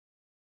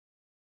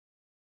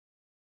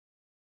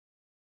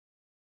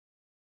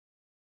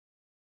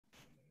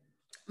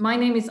My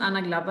name is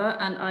Anna Glover,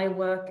 and I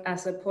work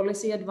as a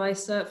policy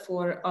advisor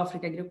for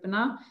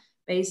Afrikagruppena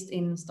based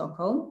in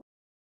Stockholm.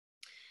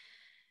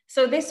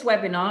 So this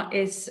webinar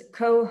is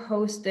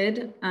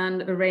co-hosted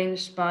and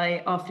arranged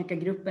by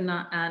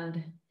Afrikagruppena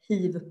and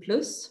HIV+.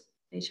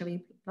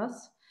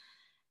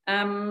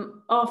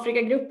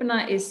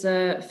 Afrikagruppena is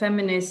a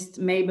feminist,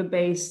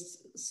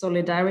 Labour-based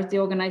solidarity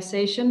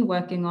organization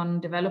working on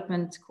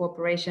development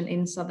cooperation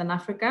in Southern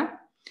Africa,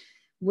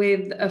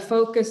 with a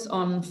focus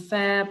on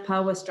fair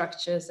power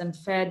structures and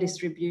fair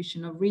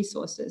distribution of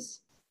resources.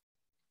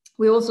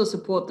 We also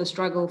support the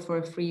struggle for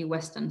a free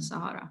Western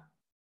Sahara.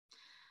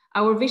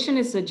 Our vision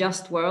is a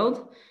just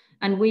world,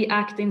 and we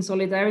act in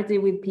solidarity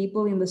with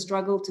people in the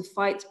struggle to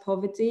fight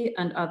poverty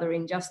and other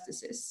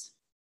injustices.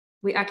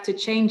 We act to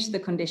change the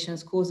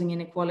conditions causing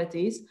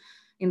inequalities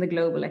in the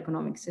global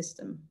economic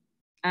system.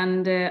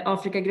 And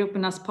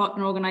Afrikagrupperna's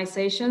partner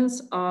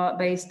organizations are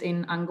based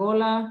in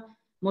Angola,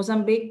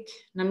 Mozambique,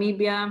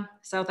 Namibia,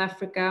 South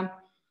Africa,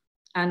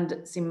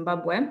 and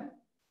Zimbabwe,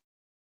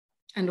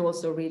 and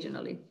also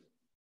regionally.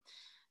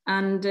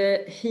 And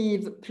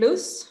HIV+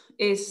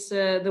 is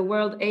the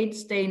World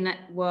AIDS Day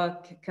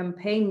Network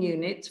campaign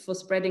unit for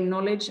spreading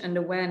knowledge and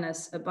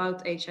awareness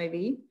about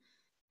HIV.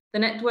 The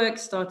network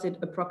started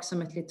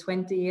approximately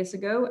 20 years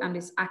ago and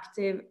is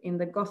active in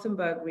the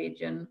Gothenburg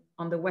region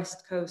on the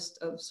west coast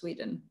of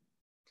Sweden.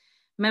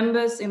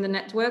 Members in the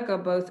network are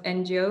both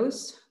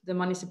NGOs, the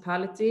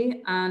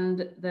municipality,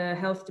 and the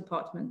health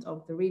department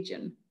of the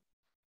region.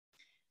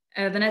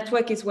 The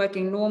network is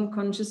working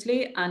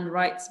norm-consciously and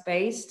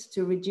rights-based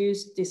to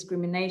reduce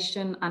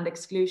discrimination and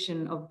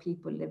exclusion of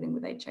people living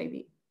with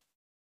HIV.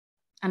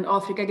 And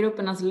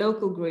Afrikagruppern's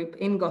local group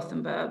in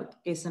Gothenburg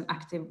is an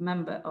active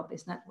member of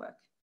this network.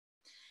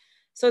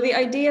 So the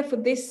idea for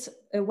this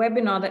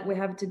webinar that we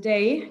have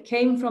today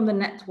came from the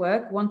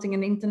network wanting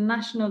an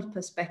international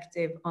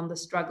perspective on the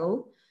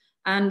struggle.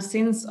 And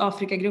since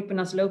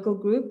Afrikagruppern's local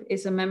group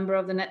is a member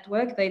of the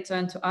network, they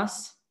turned to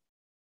us,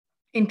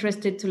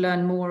 interested to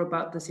learn more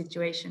about the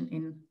situation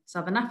in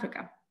Southern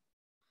Africa.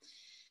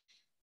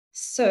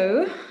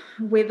 So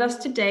with us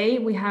today,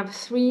 we have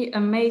three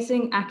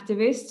amazing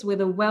activists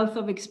with a wealth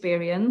of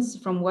experience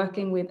from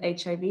working with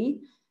HIV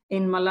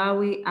in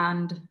Malawi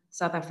and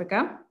South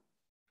Africa.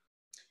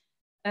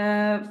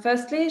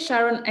 Firstly,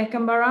 Sharon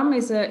Ekambaram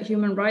is a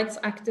human rights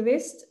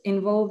activist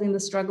involved in the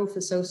struggle for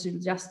social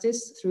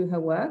justice through her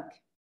work.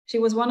 She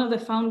was one of the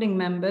founding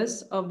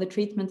members of the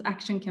Treatment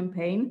Action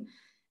Campaign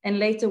and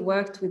later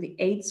worked with the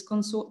AIDS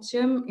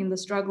Consortium in the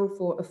struggle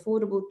for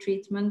affordable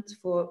treatment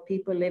for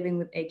people living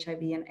with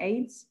HIV and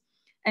AIDS,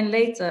 and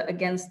later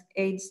against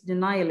AIDS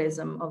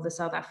denialism of the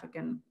South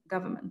African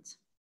government.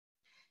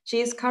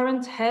 She is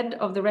current head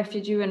of the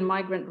Refugee and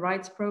Migrant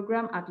Rights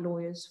Program at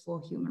Lawyers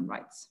for Human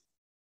Rights.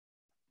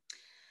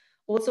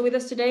 Also with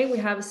us today, we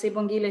have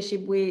Sibongile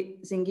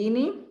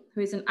Singini,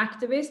 who is an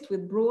activist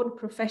with broad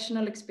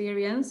professional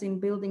experience in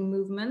building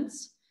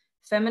movements,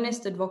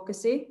 feminist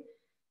advocacy,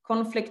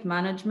 conflict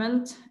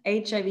management,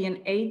 HIV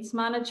and AIDS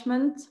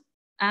management,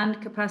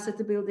 and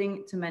capacity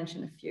building, to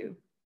mention a few.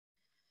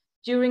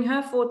 During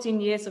her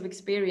 14 years of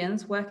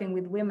experience working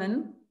with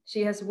women,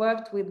 she has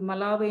worked with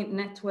Malawi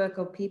Network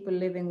of People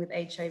Living with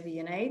HIV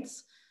and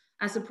AIDS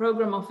as a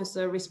program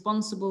officer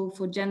responsible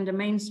for gender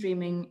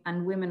mainstreaming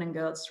and women and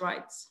girls'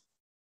 rights.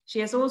 She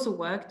has also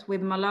worked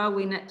with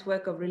Malawi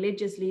Network of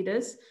Religious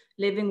Leaders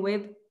Living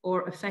with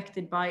or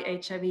Affected by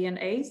HIV and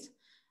AIDS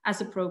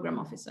as a program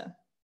officer.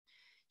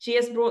 She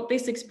has brought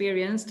this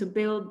experience to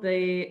build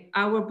the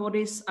Our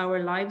Bodies,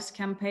 Our Lives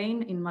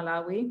campaign in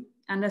Malawi,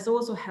 and has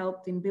also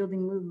helped in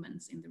building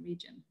movements in the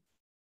region.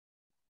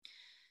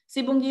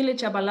 Sibongile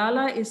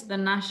Tshabalala is the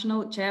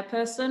national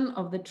chairperson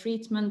of the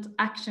Treatment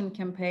Action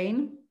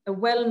Campaign, a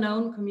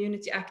well-known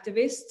community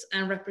activist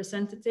and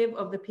representative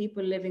of the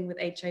people living with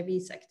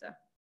HIV sector.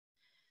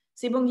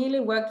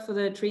 Sibongile worked for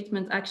the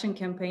Treatment Action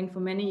Campaign for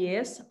many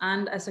years,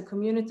 and as a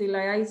community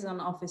liaison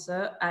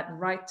officer at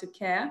Right to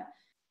Care,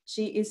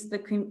 she is the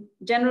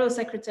General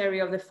Secretary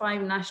of the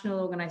 5 national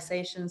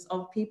organizations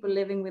of people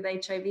living with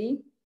HIV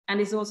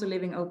and is also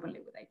living openly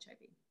with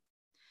HIV.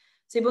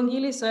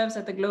 Sibongile serves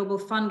at the Global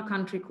Fund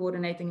Country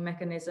Coordinating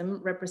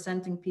Mechanism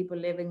representing people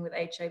living with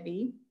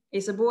HIV,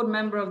 is a board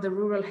member of the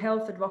Rural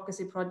Health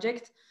Advocacy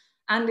Project,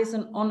 and is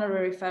an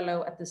honorary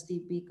fellow at the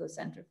Steve Biko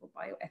Center for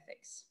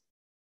Bioethics.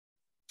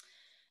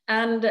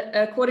 And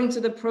according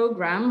to the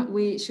program,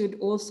 we should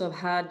also have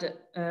had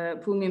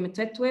Pumi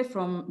Mtetwe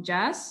from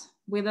Jazz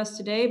with us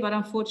today, but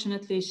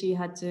unfortunately she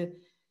had to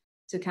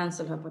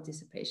cancel her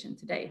participation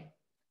today,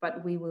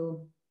 but we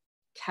will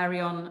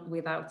carry on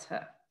without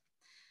her.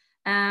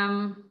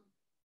 And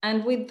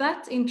with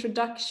that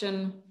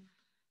introduction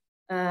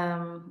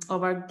of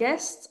our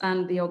guests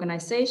and the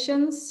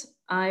organizations,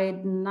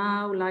 I'd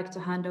now like to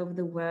hand over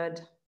the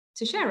word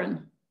to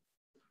Sharon,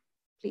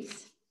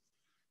 please.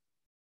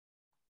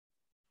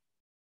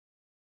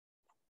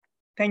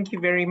 Thank you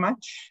very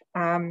much.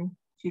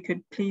 If you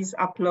could please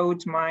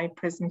upload my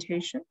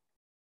presentation.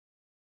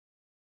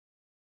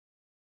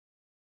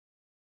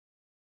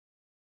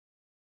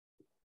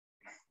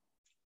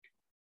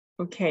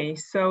 Okay,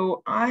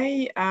 so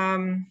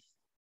I'm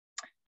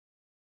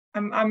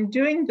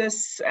doing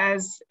this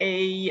as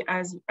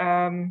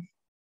an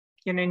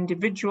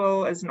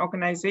individual, as an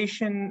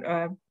organization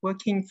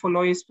working for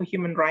Lawyers for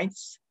Human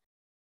Rights.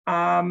 We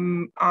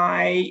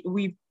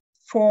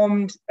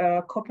formed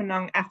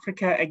Kopenhagen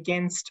Africa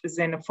Against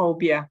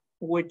Xenophobia,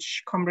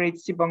 which Comrade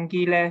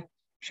Sibongile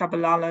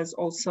Tshabalala has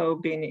also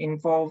been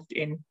involved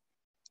in.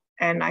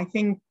 And I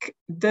think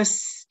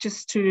this,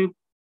 just to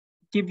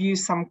give you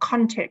some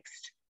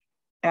context,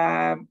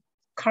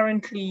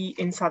 currently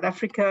in South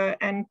Africa,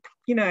 and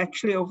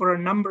actually over a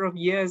number of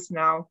years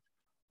now,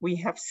 we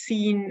have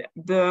seen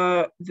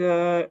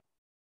the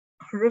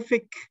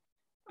horrific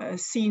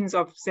scenes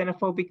of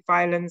xenophobic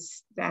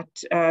violence that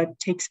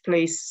takes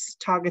place,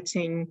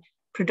 targeting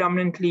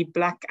predominantly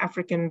Black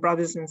African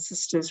brothers and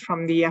sisters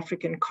from the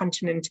African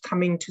continent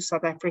coming to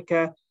South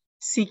Africa,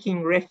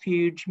 seeking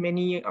refuge,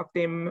 many of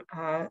them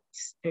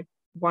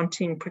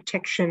wanting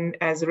protection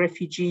as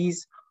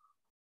refugees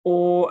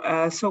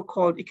or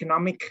so-called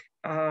economic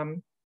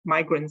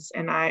migrants.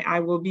 And I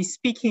will be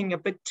speaking a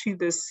bit to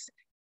this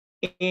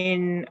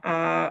in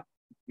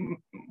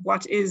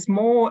what is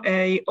more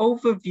an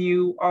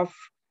overview of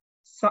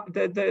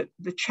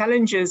the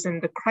challenges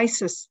and the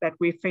crisis that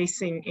we're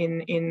facing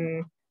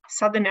in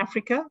Southern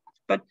Africa,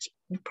 but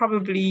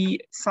probably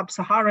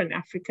Sub-Saharan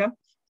Africa,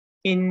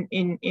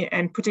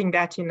 and putting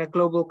that in a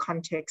global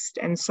context.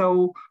 And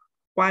so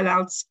while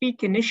I'll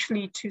speak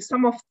initially to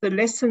some of the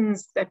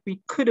lessons that we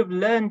could have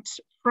learned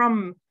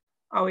from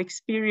our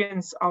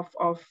experience of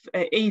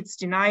AIDS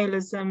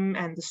denialism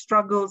and the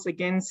struggles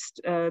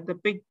against the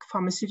big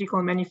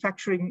pharmaceutical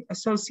manufacturing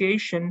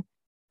association,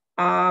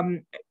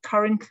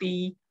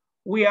 currently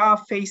we are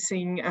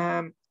facing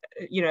a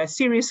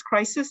serious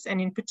crisis,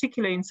 and in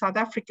particular in South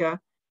Africa,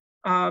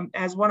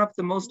 as one of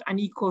the most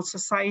unequal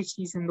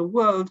societies in the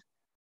world,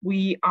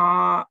 we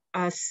are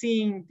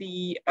seeing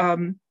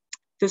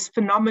this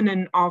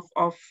phenomenon of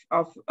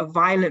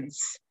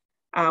violence,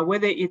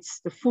 whether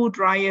it's the food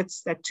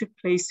riots that took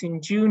place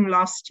in June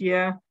last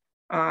year,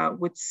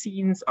 with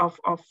scenes of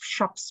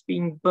shops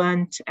being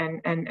burnt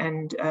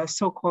and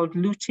so-called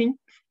looting,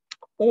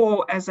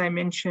 or as I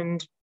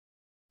mentioned,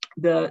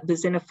 the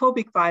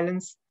xenophobic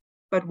violence,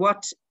 but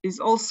what is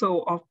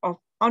also of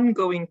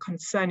ongoing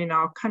concern in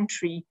our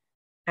country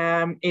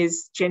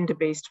is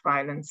gender-based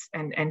violence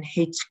and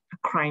hate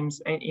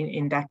crimes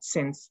in that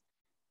sense.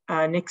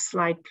 Next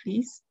slide,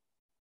 please.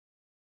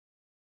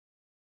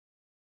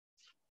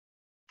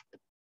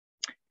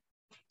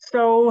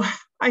 So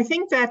I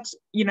think that,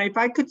 if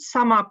I could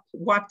sum up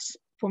what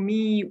for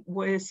me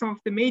were some of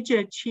the major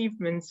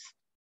achievements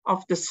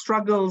of the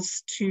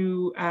struggles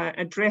to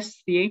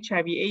address the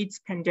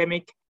HIV/AIDS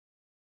pandemic,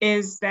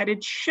 is that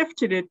it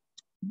shifted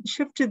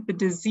the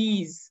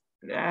disease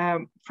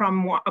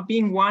from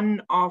being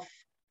one of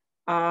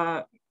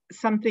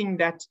something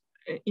that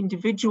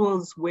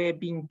individuals were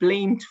being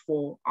blamed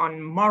for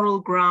on moral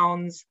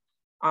grounds.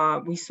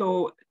 We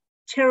saw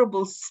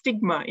terrible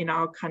stigma in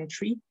our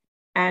country.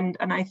 And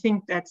I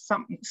think that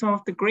some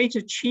of the great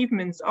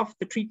achievements of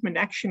the Treatment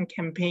Action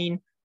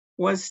Campaign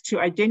was to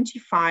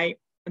identify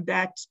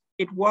that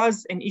it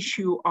was an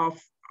issue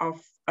of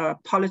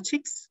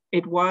politics,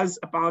 it was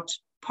about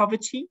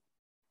poverty,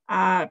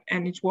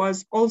 and it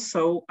was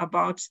also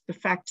about the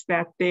fact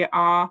that there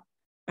are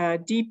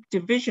deep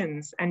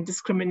divisions and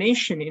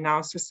discrimination in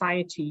our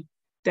society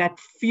that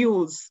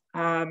fuels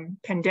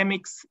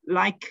pandemics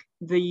like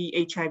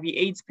the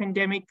HIV/AIDS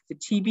pandemic, the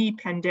TB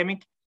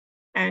pandemic.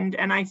 And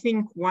I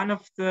think one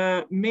of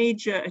the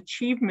major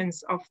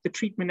achievements of the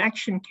Treatment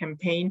Action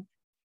Campaign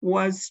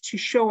was to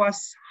show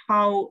us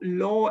how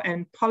law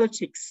and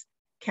politics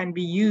can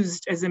be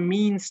used as a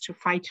means to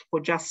fight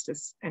for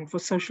justice and for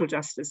social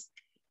justice.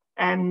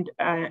 And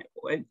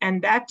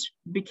that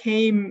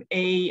became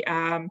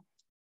a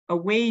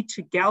way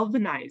to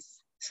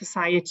galvanize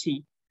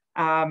society,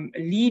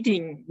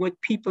 leading with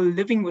people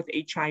living with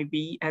HIV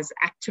as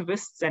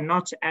activists and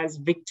not as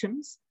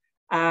victims.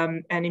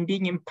 And in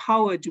being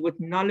empowered with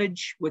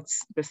knowledge, with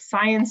the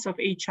science of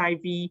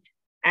HIV,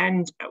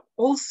 and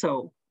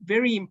also,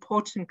 very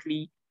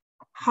importantly,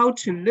 how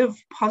to live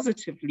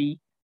positively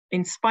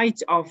in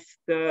spite of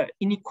the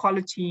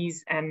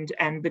inequalities and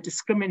the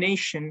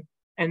discrimination,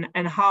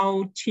 and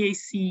how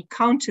TAC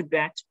countered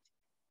that.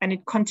 And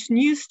it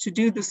continues to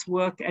do this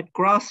work at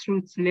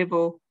grassroots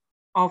level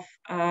of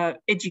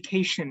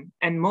education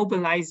and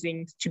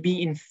mobilizing to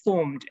be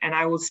informed. And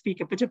I will speak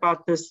a bit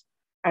about this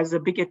as a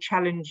bigger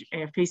challenge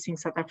facing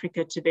South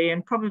Africa today,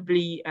 and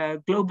probably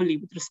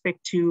globally with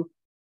respect to,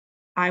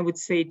 I would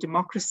say,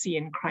 democracy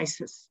in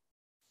crisis.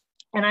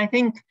 And I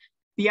think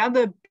the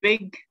other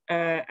big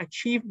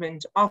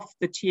achievement of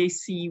the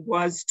TAC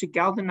was to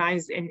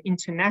galvanize an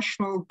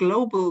international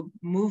global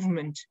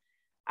movement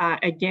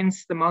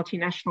against the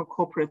multinational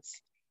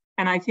corporates.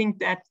 And I think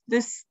that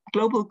this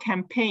global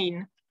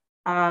campaign,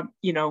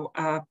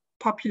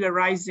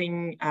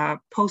 popularizing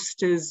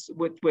posters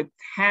with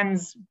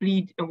hands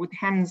bleed, with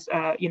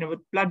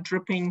blood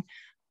dripping,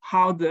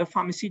 how the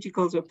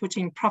pharmaceuticals were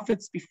putting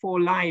profits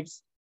before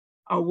lives,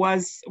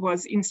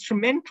 was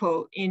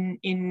instrumental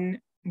in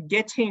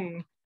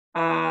getting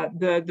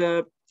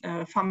the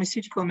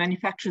Pharmaceutical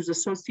Manufacturers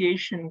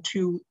Association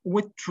to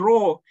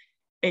withdraw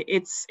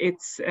its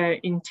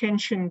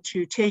intention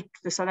to take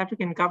the South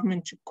African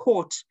government to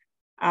court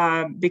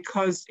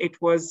because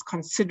it was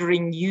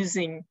considering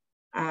using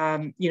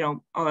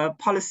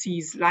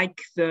policies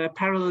like the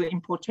parallel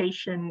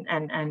importation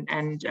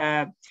and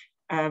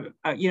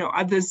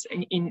others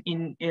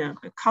in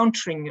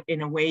countering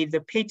in a way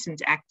the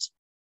Patent Act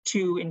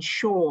to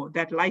ensure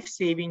that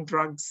life-saving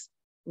drugs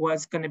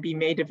was going to be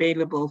made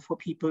available for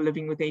people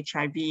living with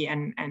HIV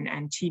and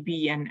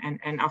TB,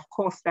 and of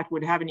course that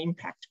would have an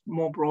impact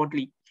more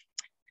broadly.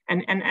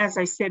 And as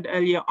I said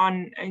earlier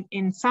on,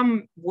 in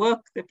some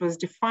work that was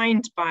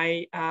defined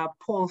by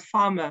Paul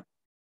Farmer,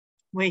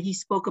 where he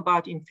spoke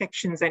about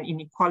infections and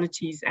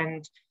inequalities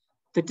and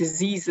the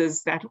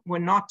diseases that were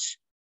not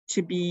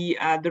to be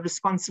the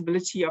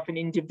responsibility of an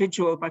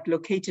individual, but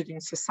located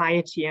in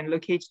society and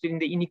located in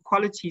the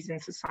inequalities in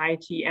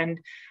society, and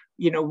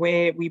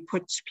where we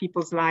put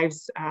people's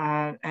lives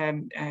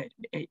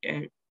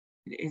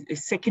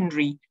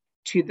secondary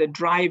to the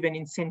drive and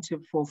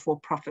incentive for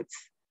profits.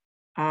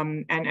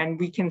 And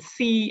we can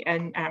see,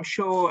 and I'm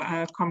sure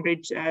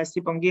Comrade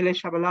Sibongile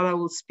Tshabalala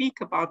will speak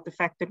about the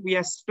fact that we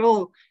are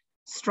still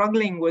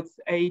struggling with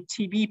a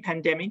TB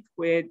pandemic,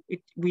 where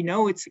we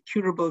know it's a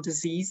curable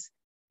disease,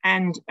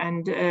 and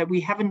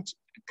we haven't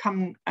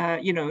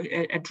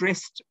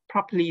addressed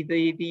properly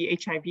the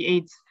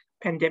HIV/AIDS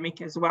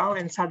pandemic as well.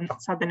 And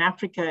Southern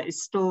Africa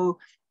is still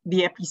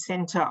the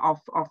epicenter of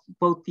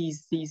both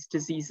these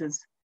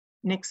diseases.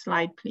 Next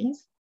slide,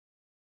 please.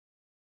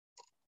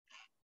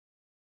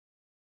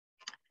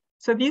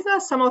 So these are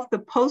some of the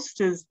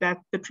posters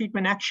that the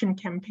Treatment Action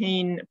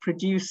Campaign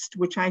produced,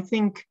 which I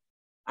think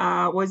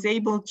was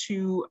able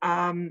to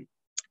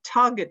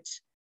target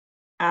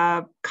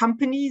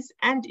companies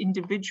and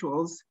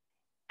individuals,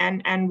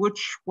 and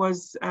which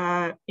was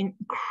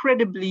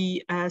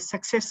incredibly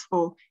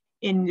successful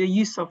in the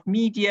use of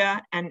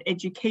media and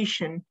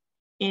education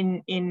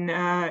in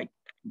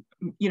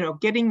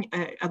getting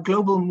a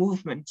global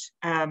movement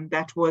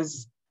that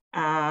was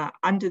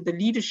under the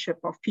leadership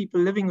of people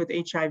living with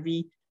HIV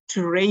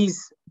to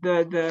raise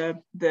the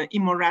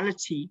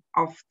immorality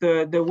of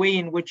the way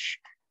in which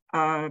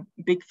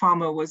Big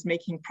Pharma was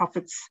making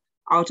profits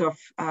out of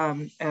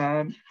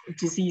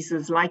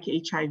diseases like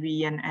HIV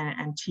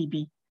and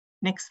TB.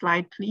 Next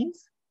slide,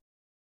 please.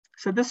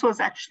 So this was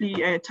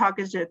actually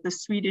targeted at the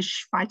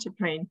Swedish fighter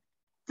plane.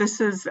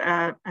 This is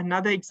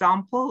another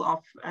example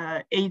of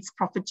AIDS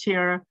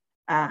profiteer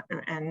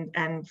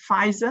and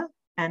Pfizer,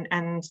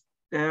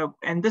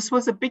 and this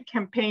was a big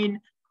campaign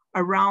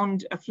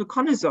around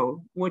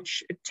fluconazole,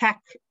 which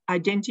TAC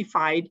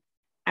identified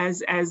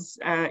as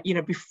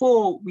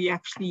before we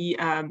actually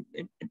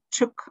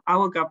took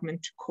our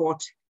government to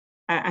court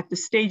at the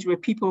stage where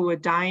people were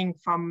dying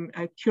from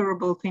a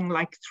curable thing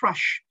like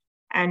thrush,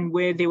 and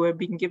where they were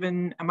being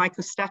given a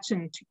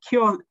mycostatin to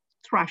cure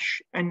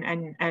thrush,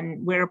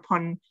 and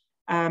whereupon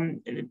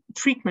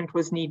treatment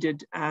was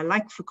needed,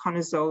 like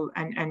fluconazole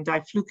and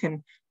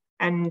diflucan.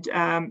 And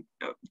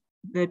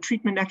the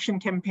Treatment Action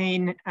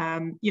Campaign,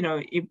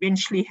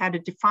 eventually had a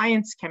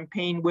defiance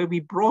campaign where we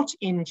brought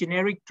in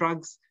generic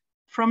drugs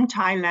from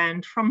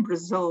Thailand, from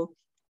Brazil,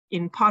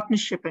 in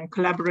partnership and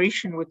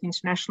collaboration with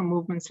international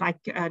movements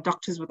like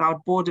Doctors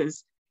Without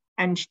Borders,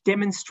 and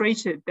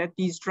demonstrated that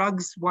these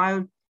drugs,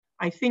 while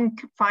I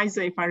think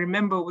Pfizer, if I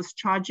remember, was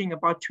charging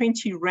about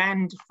 20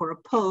 Rand for a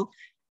pill,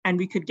 and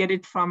we could get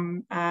it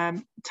from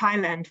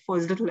Thailand for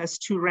as little as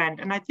 2 Rand.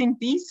 And I think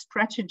these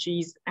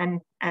strategies and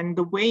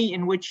the way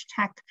in which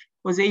TAC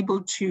was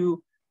able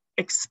to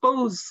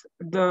expose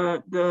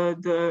who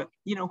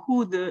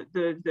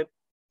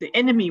the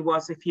enemy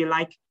was, if you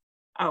like,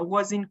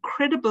 was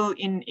incredible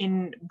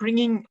in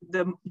bringing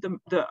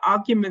the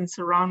arguments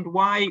around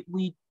why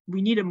we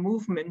need a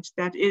movement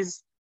that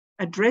is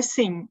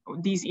addressing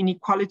these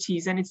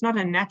inequalities. And it's not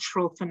a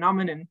natural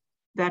phenomenon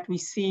that we're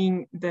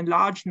seeing the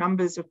large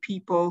numbers of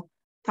people,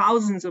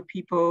 thousands of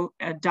people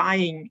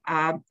dying,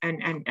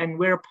 and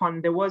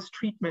whereupon there was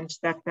treatment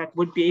that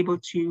would be able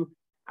to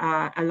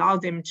allow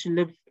them to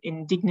live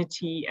in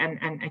dignity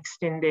and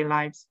extend their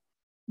lives.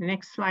 The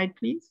next slide,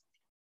 please.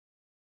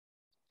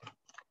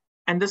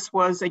 And this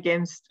was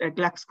against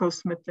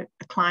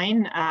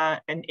GlaxoSmithKline,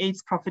 an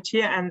AIDS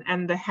profiteer,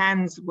 and the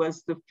hands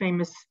was the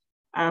famous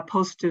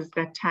posters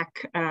that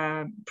TAC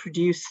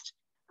produced,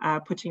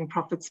 putting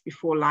profits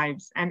before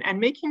lives, and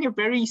making a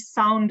very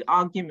sound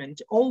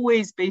argument,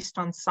 always based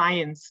on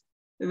science,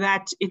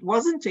 that it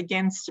wasn't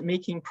against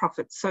making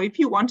profits. So if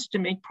you wanted to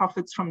make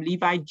profits from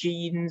Levi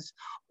jeans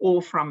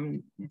or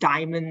from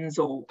diamonds,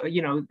 or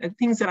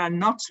things that are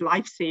not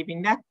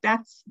life-saving,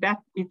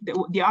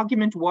 the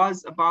argument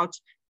was about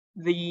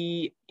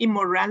the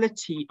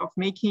immorality of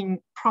making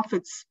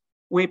profits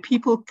where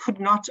people could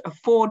not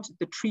afford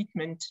the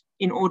treatment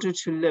in order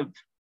to live.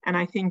 And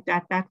I think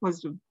that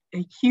was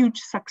a huge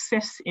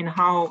success in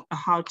how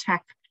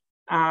TAC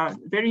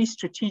very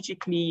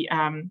strategically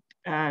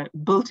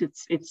built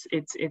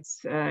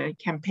its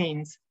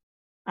campaigns.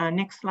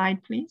 Next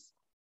slide, please.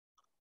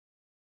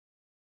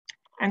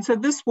 And so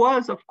this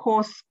was, of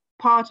course,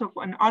 part of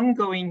an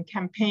ongoing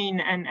campaign,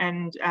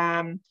 and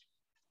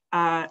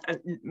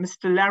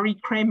Mr. Larry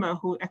Kramer,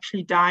 who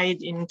actually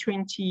died in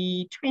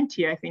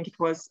 2020, I think it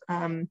was,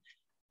 at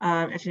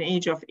an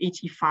age of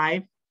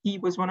 85. He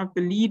was one of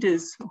the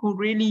leaders who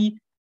really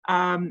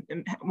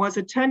was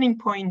a turning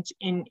point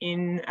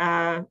in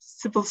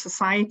civil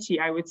society,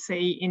 I would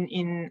say,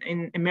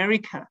 in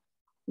America,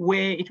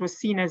 where it was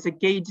seen as a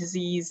gay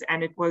disease,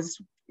 and it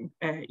was,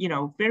 you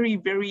know, very,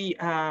 very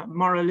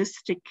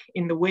moralistic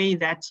in the way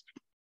that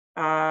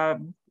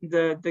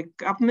the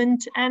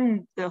government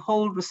and the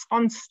whole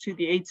response to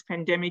the AIDS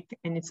pandemic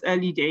in its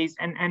early days,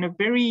 and a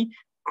very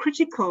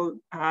critical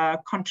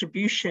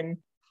contribution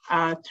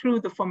through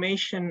the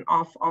formation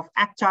of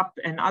ACT UP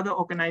and other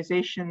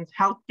organizations,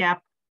 Health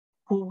Gap,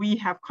 who we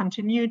have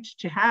continued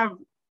to have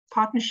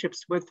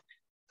partnerships with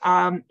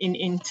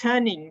in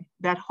turning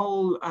that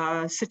whole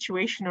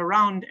situation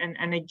around,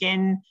 and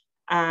again,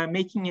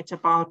 making it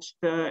about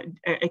the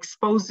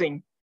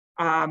exposing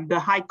the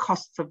high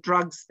costs of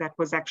drugs that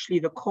was actually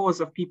the cause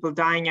of people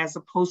dying, as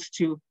opposed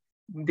to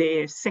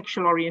their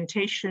sexual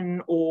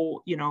orientation,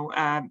 or, you know,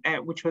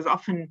 which was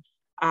often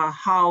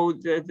how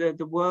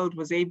the world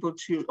was able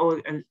to,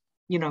 or,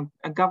 you know,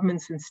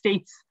 governments and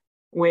states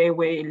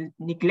were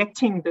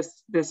neglecting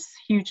this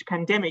huge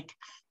pandemic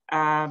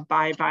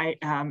by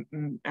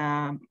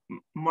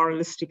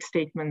moralistic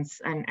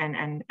statements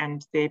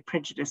and their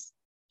prejudice.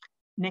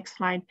 Next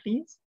slide,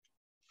 please.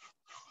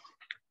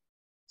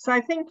 So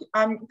I think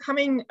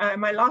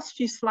my last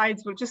few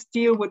slides will just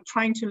deal with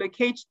trying to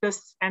locate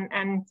this,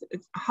 and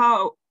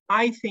how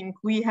I think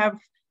we've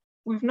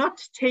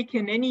not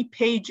taken any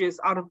pages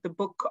out of the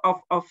book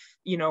of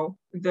you know,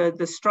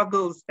 the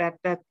struggles that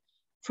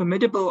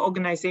formidable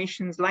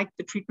organizations like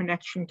the Treatment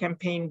Action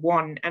Campaign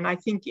won. And I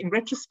think in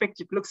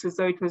retrospect, it looks as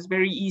though it was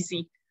very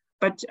easy,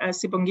 but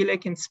Sibongile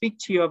can speak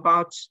to you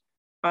about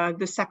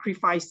the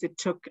sacrifice it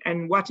took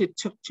and what it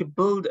took to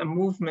build a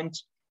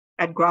movement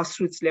at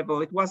grassroots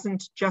level. It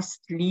wasn't just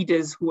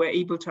leaders who were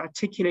able to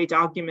articulate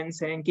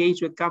arguments and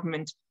engage with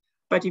government,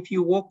 but if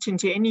you walked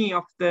into any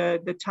of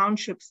the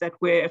townships that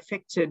were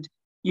affected,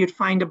 you'd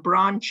find a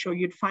branch, or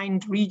you'd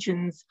find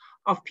regions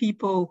of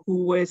people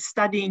who were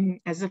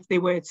studying as if they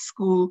were at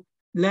school,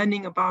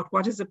 learning about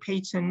what is a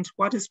patent,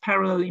 what is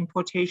parallel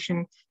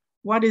importation,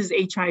 what is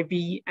HIV,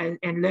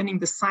 and learning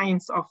the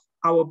science of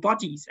our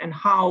bodies and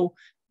how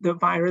the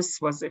virus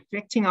was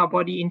affecting our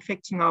body,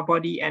 infecting our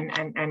body,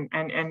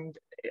 and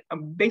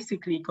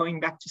basically going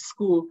back to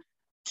school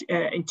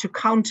to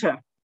counter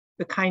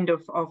the kind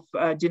of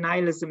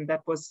denialism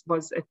that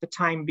was at the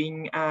time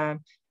being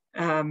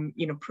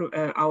you know,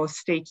 our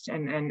state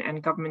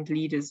and government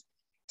leaders.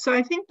 So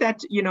I think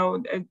that, you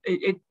know,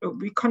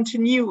 we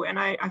continue, and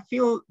I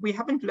feel we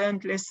haven't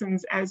learned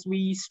lessons as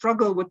we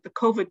struggle with the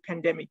COVID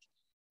pandemic.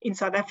 In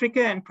South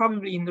Africa, and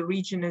probably in the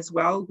region as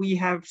well, we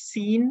have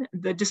seen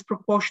the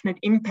disproportionate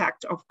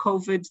impact of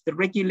COVID, the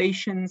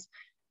regulations,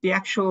 the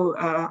actual,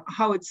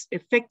 how it's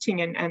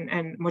affecting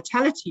and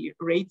mortality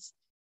rates,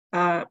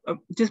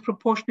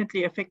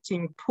 disproportionately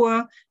affecting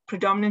poor,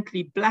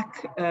 predominantly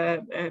Black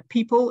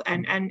people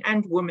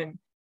and women.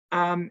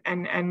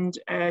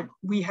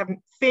 We have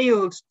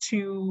failed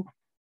to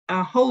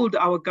hold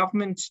our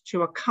government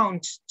to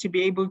account to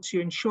be able to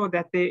ensure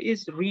that there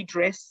is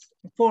redress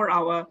for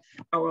our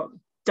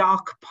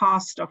dark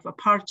past of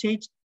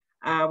apartheid,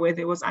 where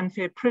there was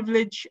unfair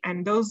privilege,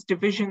 and those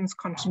divisions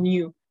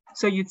continue.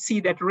 So you'd see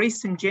that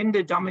race and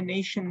gender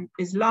domination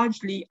is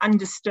largely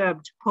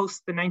undisturbed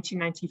post the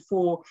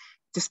 1994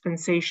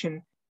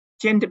 dispensation.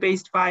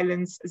 Gender-based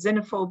violence,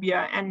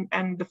 xenophobia,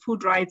 and the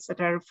food riots that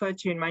I referred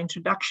to in my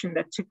introduction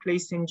that took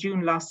place in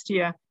June last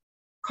year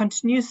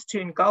continues to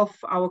engulf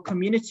our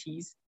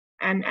communities,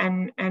 and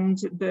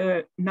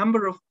the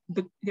number of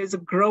there's a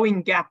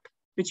growing gap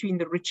between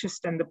the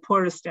richest and the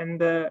poorest, and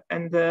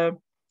the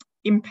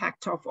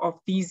impact of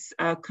these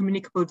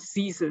communicable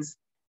diseases,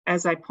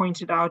 as I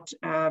pointed out,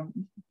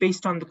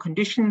 based on the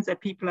conditions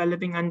that people are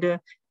living under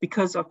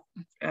because of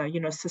you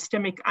know,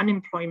 systemic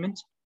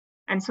unemployment.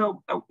 And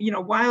so, you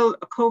know, while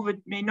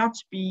COVID may not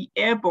be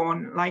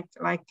airborne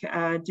like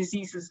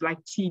diseases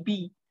like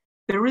TB,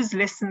 there is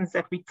lessons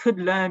that we could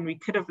learn, we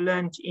could have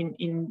learned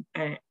in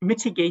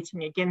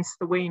mitigating against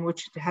the way in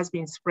which it has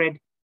been spread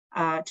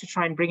to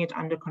try and bring it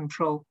under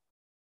control.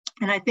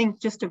 And I think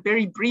just a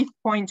very brief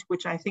point,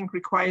 which I think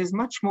requires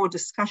much more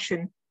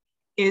discussion,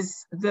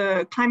 is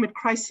the climate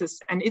crisis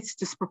and its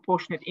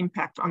disproportionate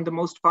impact on the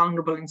most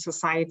vulnerable in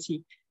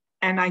society.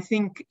 And I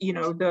think, you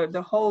know,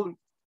 the whole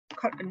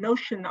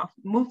notion of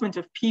movement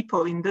of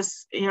people in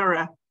this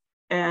era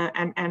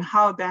and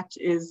how that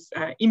is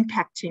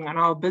impacting on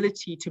our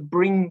ability to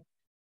bring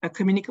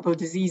communicable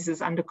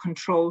diseases under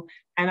control.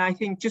 And I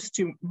think just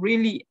to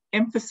really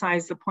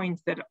emphasize the point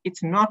that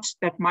it's not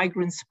that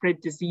migrants spread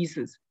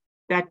diseases,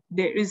 that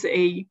there is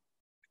a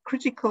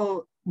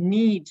critical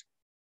need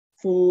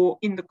for,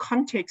 in the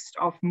context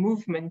of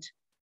movement,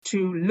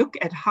 to look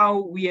at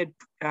how we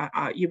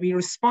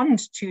respond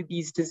to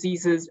these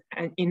diseases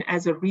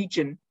as a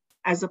region,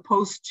 as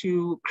opposed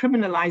to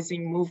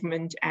criminalizing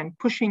movement and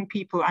pushing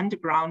people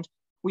underground.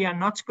 We are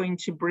not going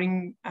to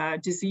bring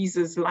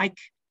diseases like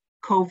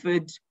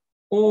COVID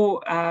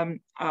or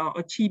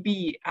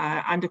TB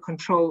under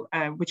control,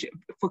 which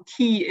for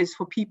key is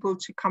for people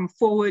to come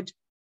forward,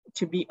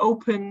 to be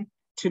open,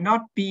 to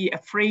not be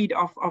afraid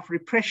of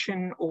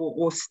repression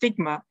or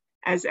stigma,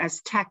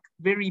 as TAC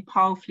very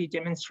powerfully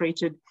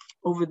demonstrated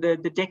over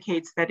the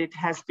decades that it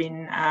has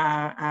been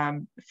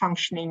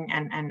functioning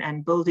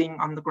and building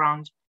on the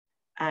ground.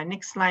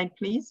 Next slide,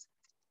 please.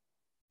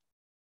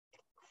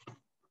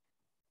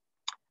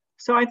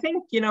 So I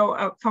think,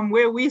 from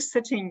where we're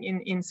sitting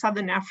in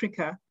Southern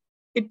Africa,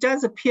 it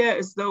does appear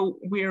as though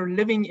we're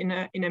living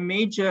in a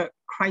major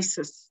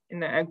crisis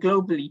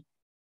globally.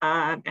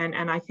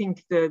 And I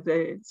think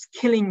the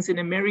killings in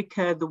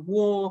America, the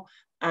war,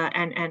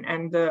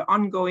 and the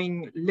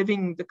ongoing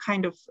living, the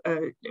kind of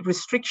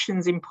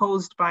restrictions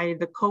imposed by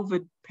the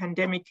COVID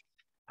pandemic.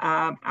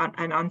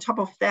 And on top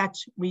of that,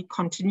 we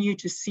continue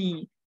to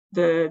see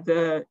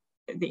the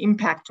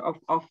impact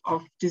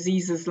of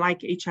diseases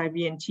like HIV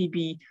and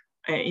TB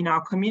in our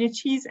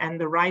communities, and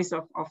the rise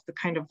of the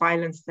kind of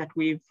violence that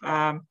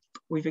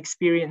we've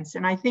experienced.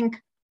 And I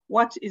think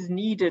what is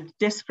needed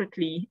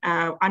desperately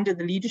under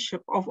the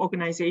leadership of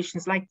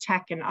organizations like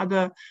TAC and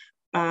other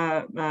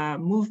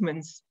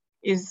movements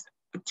is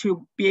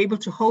to be able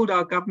to hold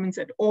our governments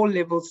at all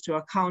levels to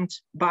account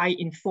by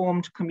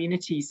informed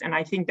communities. And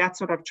I think that's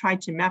what I've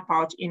tried to map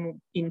out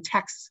in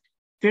TAC's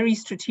very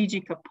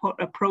strategic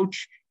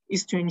approach,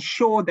 is to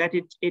ensure that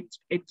it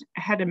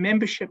had a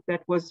membership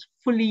that was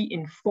fully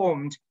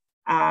informed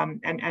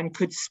and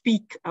could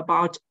speak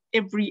about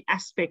every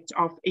aspect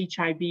of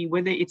HIV,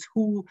 whether it's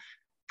who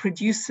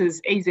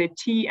produces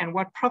AZT and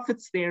what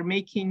profits they're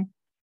making,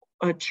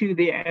 to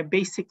the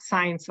basic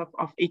science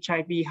of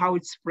HIV, how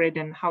it's spread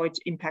and how it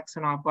impacts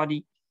on our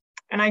body.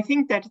 And I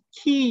think that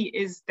key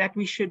is that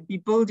we should be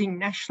building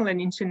national and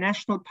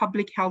international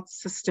public health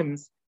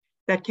systems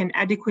that can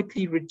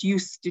adequately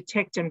reduce,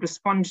 detect, and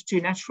respond to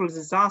natural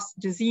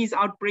disease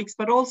outbreaks,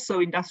 but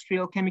also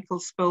industrial chemical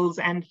spills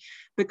and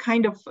the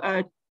kind of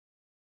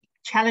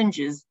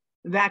challenges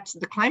that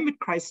the climate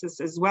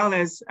crisis, as well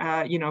as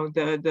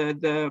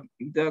the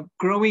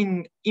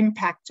growing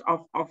impact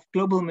of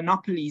global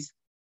monopolies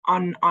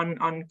on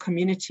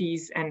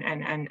communities and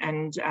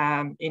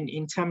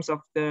in terms of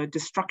the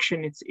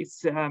destruction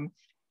it's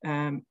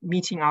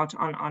meting out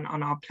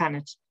on our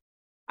planet.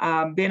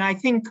 Then I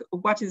think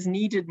what is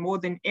needed more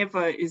than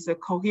ever is a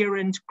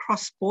coherent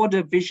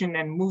cross-border vision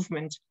and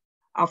movement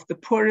of the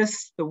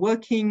poorest, the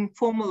working,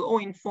 formal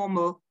or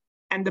informal,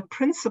 and the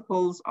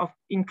principles of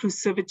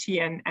inclusivity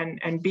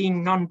and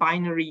being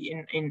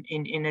non-binary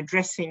in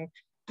addressing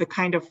the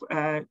kind of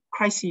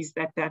crises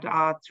that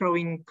are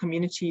throwing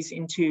communities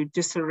into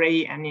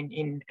disarray and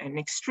in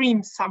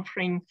extreme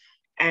suffering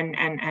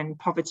and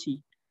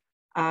poverty.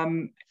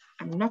 I'm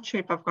not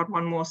sure if I've got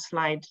one more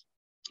slide,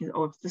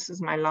 or if this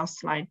is my last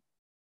slide.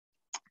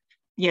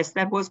 Yes,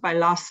 that was my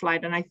last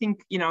slide. And I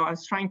think, I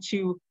was trying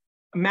to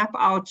map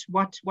out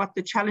what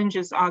the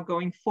challenges are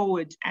going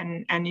forward,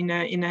 and in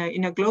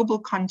a global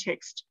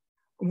context,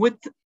 with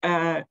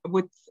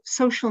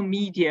social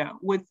media,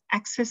 with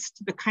access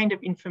to the kind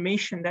of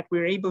information that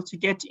we're able to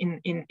get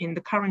in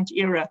the current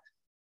era.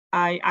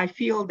 I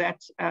feel that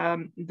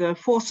the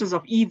forces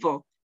of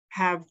evil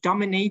have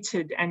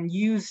dominated and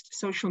used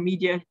social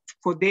media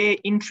for their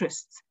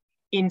interests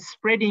in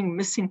spreading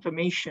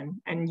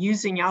misinformation and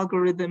using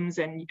algorithms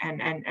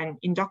and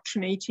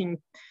indoctrinating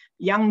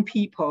young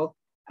people.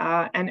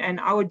 And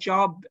our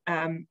job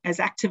as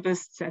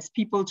activists, as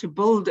people to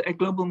build a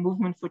global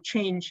movement for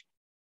change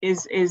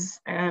is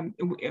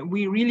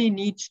we really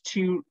need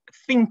to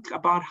think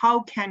about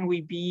how can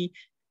we be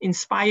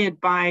inspired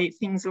by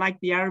things like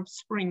the Arab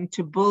Spring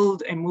to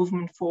build a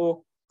movement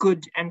for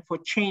good and for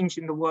change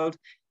in the world,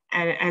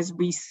 as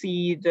we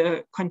see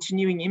the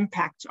continuing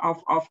impact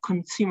of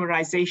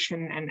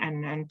consumerization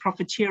and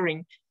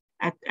profiteering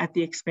at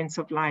the expense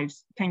of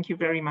lives. Thank you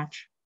very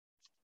much.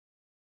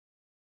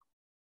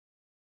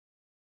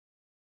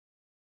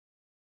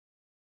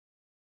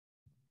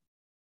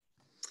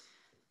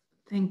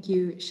 Thank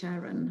you,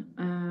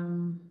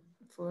 Sharon,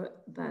 for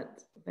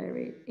that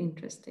very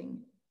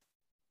interesting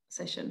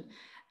session.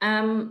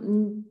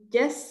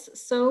 Yes,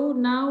 so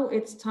now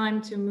it's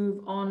time to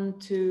move on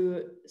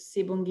to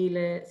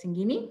Sibongile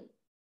Singini.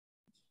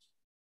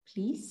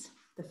 Please,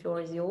 the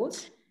floor is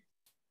yours.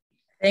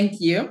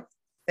 Thank you.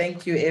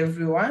 Thank you,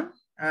 everyone.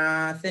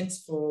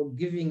 Thanks for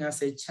giving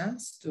us a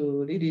chance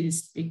to really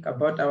speak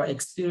about our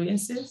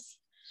experiences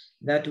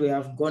that we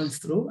have gone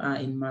through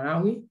in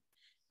Malawi.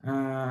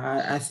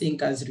 I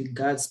think as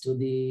regards to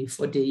the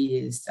 40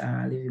 years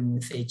living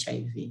with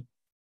HIV.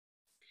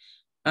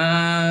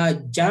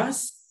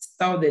 Just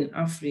Southern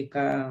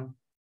Africa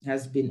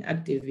has been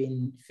active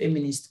in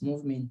feminist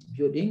movement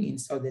building in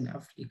Southern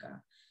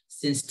Africa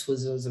since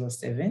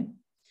 2007.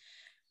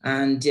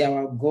 And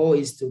our goal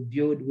is to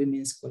build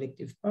women's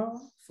collective power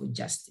for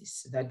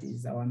justice. That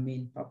is our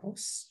main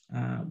purpose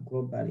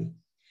globally.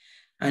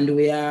 And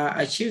we are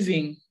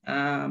achieving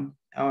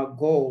our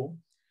goal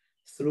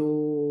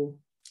through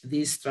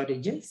these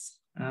strategies.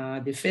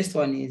 The first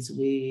one is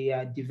we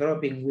are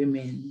developing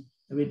women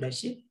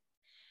leadership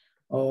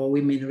or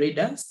women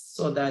leaders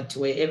so that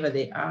wherever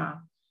they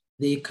are,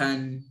 they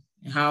can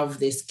have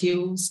the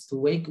skills to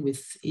work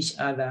with each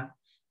other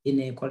in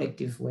a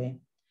collective way.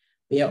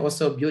 We are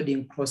also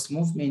building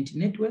cross-movement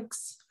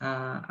networks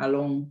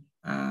along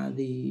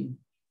the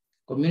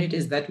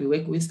communities that we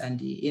work with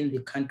and in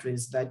the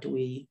countries that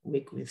we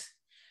work with.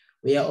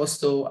 We are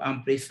also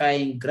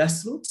amplifying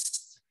grassroots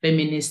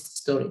feminist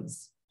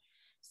stories.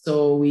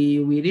 So we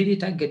really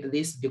target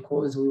this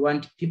because we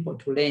want people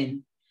to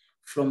learn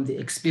from the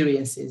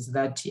experiences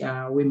that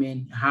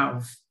women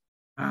have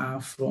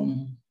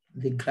from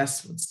the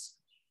grassroots.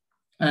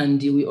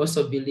 And we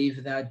also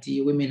believe that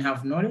women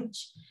have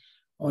knowledge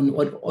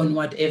on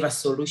whatever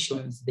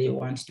solutions they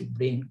want to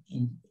bring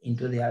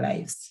into their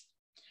lives.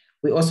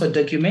 We also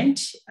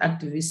document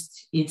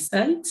activist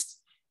insights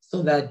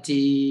so that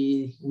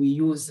we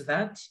use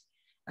that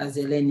as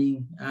a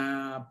learning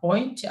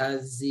point,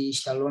 as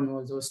Sharon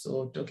was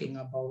also talking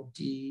about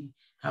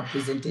her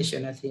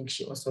presentation. I think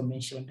she also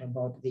mentioned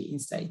about the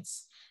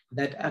insights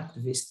that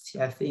activists,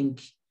 I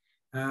think,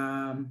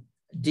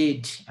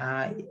 did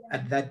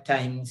at that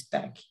time with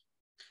Turkey.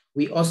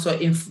 We also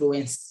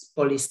influence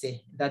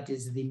policy. That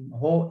is the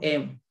whole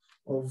aim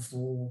of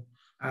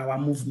our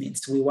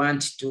movements. We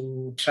want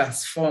to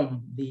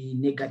transform the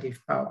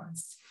negative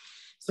powers.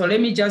 So let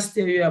me just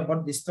tell you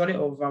about the story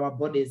of Our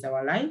Bodies,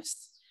 Our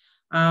Lives.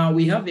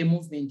 We have a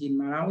movement in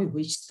Malawi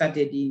which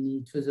started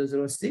in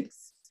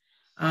 2006.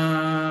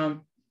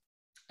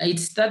 It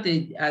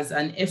started as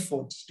an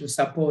effort to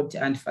support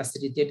and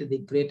facilitate the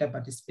greater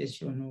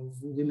participation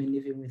of women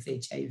living with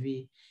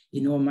HIV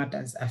in all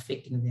matters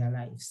affecting their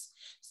lives.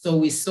 So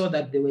we saw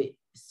that there were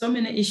so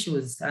many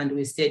issues and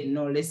we said,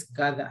 no, let's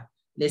gather,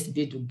 let's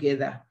be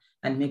together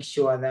and make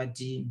sure that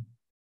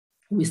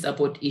we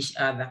support each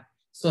other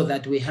so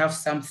that we have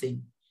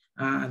something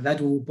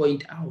that will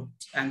point out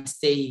and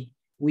say,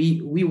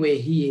 we were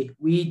here,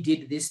 we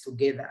did this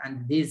together,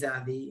 and these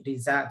are the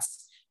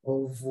results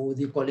of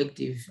the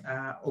collective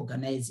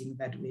organizing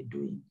that we're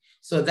doing.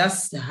 So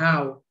that's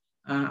how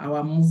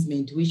our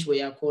movement, which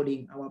we are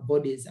calling Our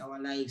Bodies, Our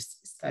Lives,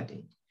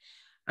 started.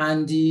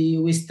 And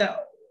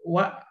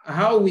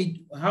how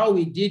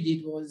we did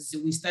it was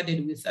we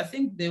started with, I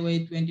think there were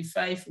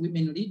 25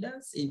 women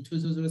leaders in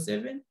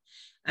 2007,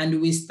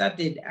 and we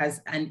started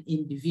as an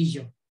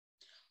individual.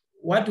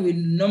 What we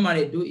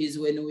normally do is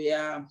when we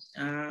are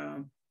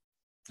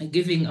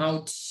giving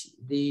out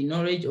the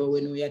knowledge or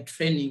when we are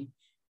training,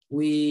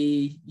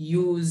 we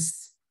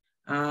use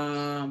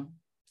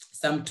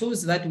some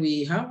tools that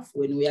we have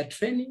when we are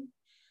training.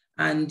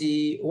 And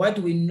what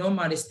we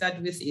normally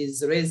start with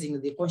is raising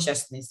the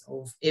consciousness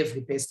of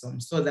every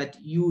person so that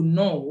you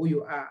know who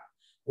you are,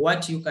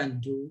 what you can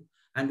do,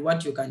 and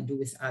what you can do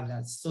with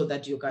others so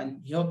that you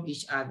can help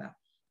each other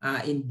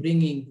in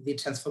bringing the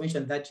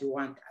transformation that you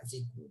want as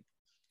a group.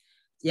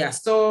 Yeah,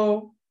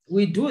 so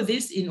we do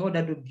this in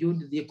order to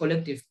build the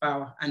collective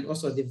power and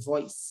also the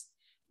voice,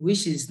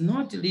 which is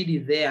not really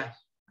there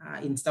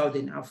in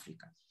Southern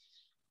Africa.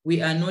 We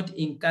are not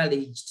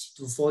encouraged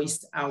to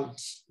voice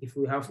out if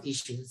we have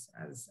issues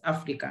as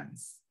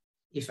Africans,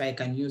 if I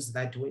can use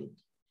that word.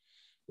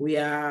 We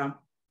are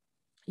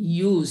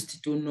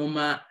used to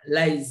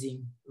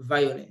normalizing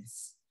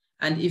violence.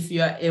 And if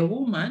you are a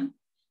woman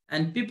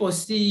and people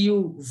see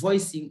you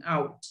voicing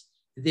out,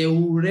 they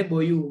will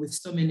label you with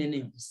so many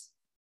names.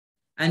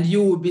 And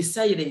you will be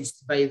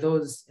silenced by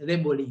those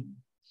labeling.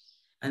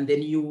 And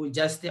then you will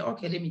just say,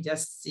 okay, let me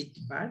just sit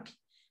back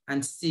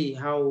and see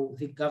how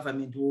the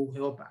government will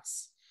help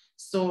us.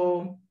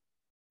 So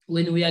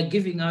when we are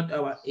giving out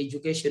our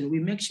education, we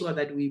make sure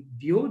that we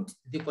build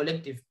the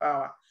collective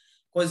power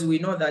because we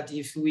know that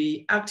if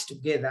we act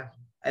together,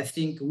 I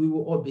think we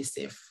will all be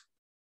safe.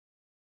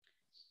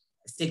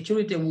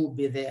 Security will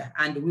be there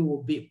and we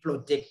will be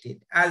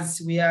protected.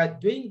 As we are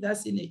doing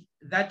that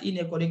in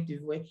a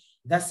collective way,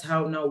 that's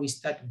how now we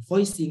start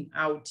voicing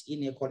out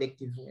in a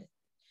collective way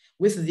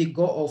with the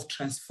goal of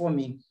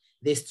transforming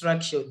the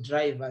structural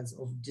drivers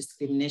of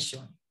discrimination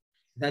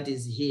that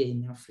is here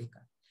in Africa,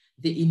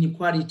 the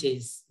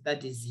inequalities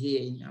that is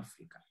here in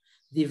Africa,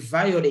 the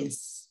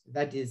violence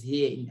that is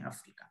here in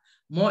Africa.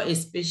 More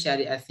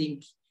especially, I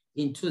think,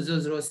 in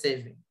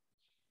 2007,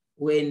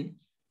 when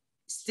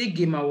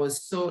stigma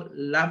was so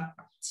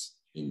rampant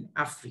in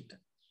Africa,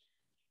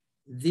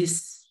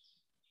 this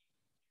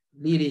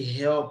really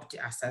helped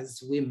us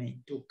as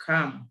women to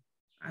come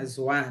as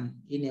one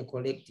in a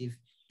collective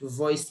to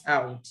voice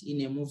out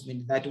in a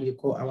movement that we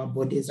call Our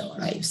Bodies, Our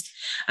Lives.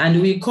 And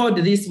we called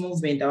this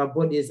movement Our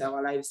Bodies,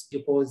 Our Lives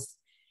because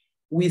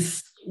we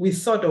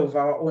thought of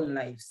our own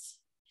lives.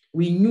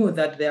 We knew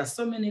that there are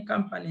so many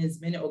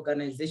companies, many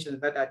organizations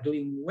that are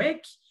doing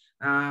work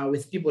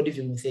with people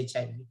living with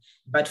HIV.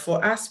 But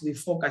for us, we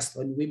focused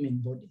on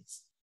women's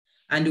bodies.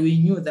 And we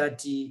knew that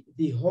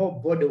the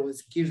whole body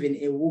was given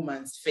a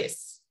woman's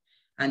face.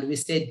 And we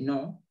said,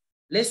 no,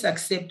 let's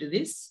accept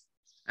this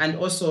and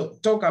also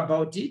talk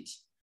about it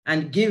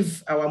and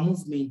give our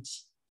movement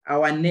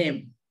our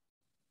name,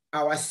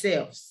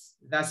 ourselves.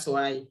 That's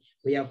why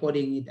we are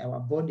calling it our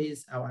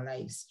bodies, our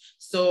lives.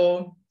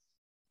 So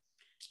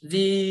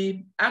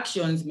the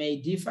actions may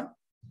differ.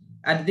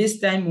 At this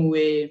time, we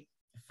were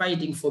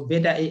fighting for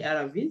better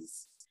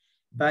ARVs,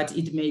 but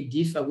it may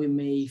differ. We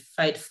may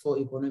fight for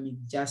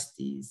economic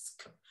justice,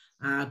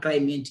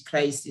 climate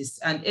crisis,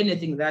 and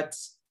anything that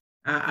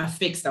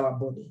affects our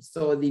body.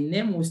 So the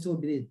name will still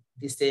be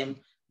the same,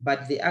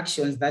 but the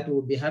actions that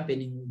will be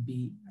happening will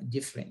be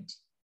different.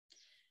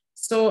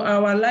 So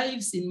our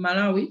lives in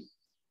Malawi,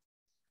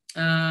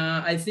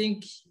 I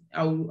think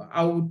I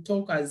will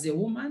talk as a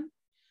woman,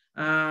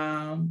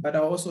 but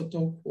I'll also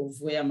talk of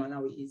where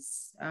Malawi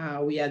is.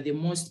 We are the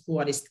most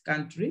poorest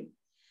country,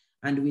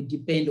 and we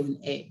depend on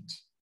aid,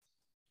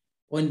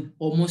 on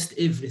almost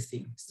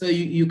everything. So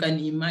you can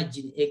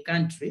imagine a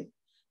country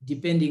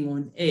depending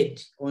on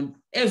aid, on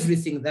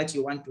everything that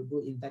you want to do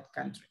in that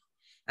country.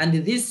 And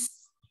this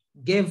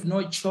gave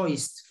no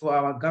choice for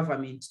our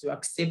government to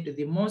accept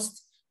the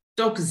most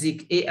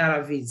toxic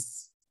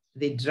ARVs,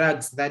 the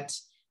drugs that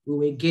we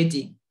were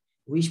getting,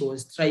 which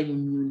was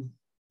Trimune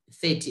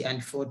 30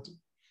 and 40,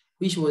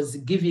 which was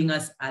giving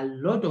us a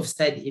lot of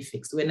side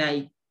effects. When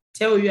I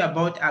tell you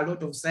about a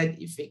lot of side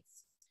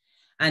effects,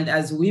 and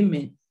as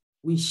women,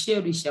 we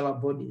cherish our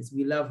bodies,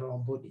 we love our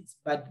bodies,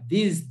 but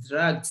these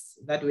drugs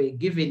that were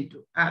given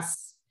to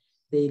us,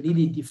 they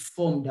really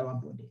deformed our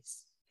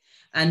bodies.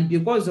 And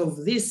because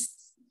of this,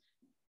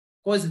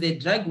 because the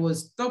drug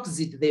was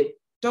toxic,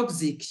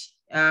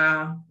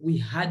 we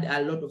had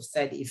a lot of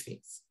side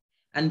effects,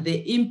 and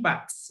the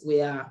impacts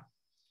were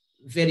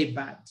very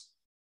bad.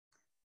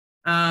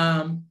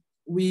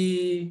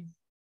 We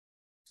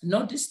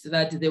noticed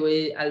that there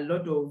were a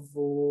lot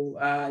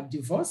of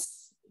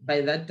divorce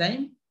by that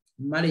time.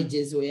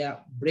 Marriages were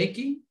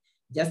breaking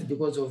just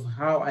because of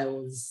how I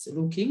was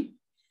looking.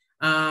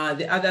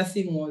 The other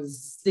thing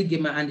was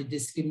stigma and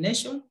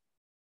discrimination.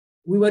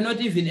 We were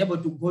not even able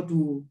to go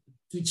to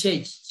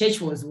church.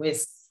 Church was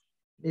worse.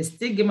 The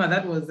stigma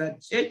that was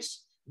at church,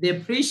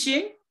 the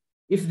preaching,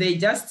 if they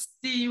just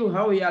see you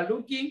how you are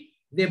looking,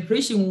 the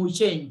preaching will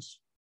change.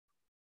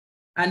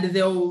 And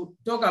they will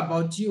talk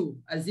about you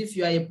as if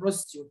you are a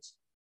prostitute.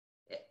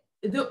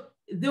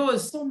 There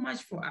was so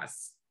much for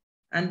us,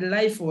 and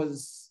life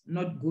was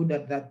not good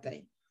at that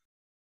time.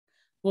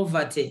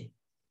 Poverty,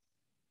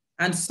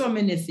 and so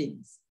many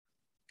things.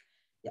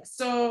 Yeah,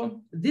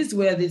 so these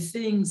were the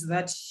things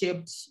that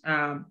shaped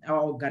our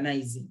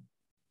organizing.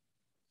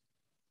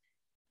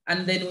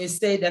 And then we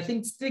said, I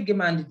think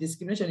stigma and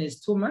discrimination is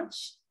too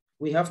much.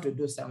 We have to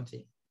do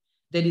something.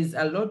 There is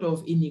a lot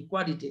of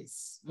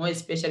inequalities, more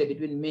especially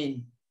between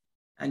men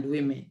and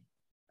women,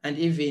 and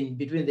even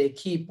between the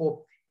key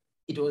pop.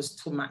 It was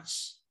too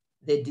much.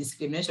 The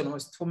discrimination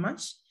was too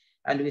much.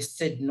 And we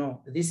said,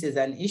 no, this is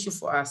an issue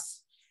for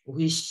us,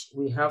 which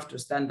we have to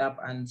stand up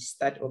and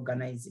start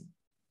organizing.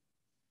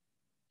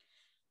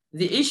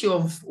 The issue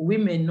of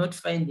women not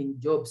finding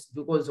jobs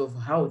because of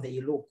how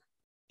they look,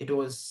 it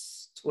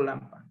was too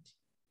rampant.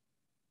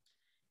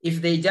 If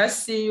they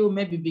just see you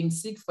maybe being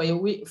sick for a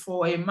week,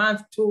 for a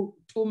month, two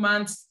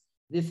months,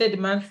 the third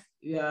month,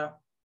 you are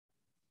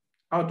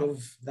out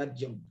of that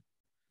job.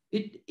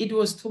 It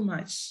was too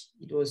much.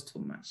 It was too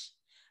much.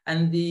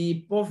 And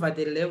the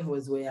poverty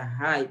levels were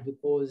high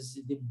because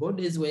the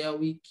bodies were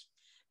weak.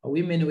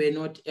 Women were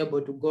not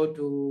able to go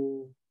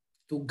to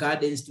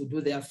gardens to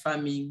do their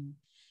farming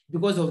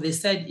because of the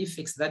side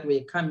effects that were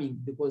coming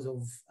because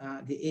of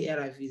the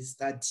ARVs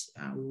that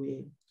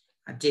we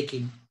were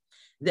taking.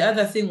 The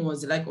other thing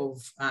was lack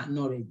of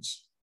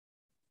knowledge,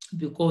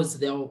 because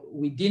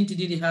we didn't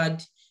really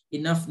had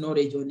enough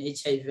knowledge on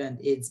HIV and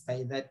AIDS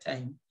by that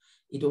time.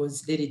 It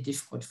was very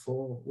difficult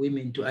for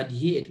women to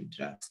adhere to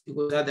drugs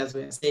because others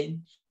were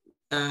saying,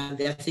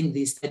 they think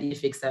the side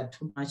effects are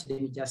too much,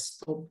 then we just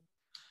stop.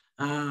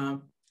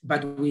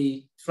 But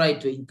we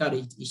tried to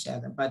encourage each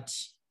other. But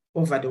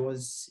poverty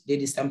was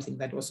really something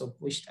that also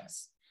pushed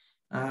us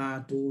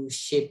to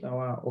shape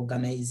our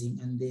organizing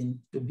and then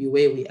to be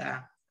where we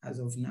are as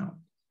of now.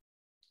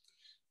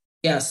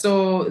 Yeah,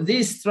 so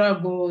these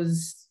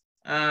struggles,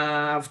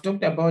 I've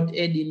talked about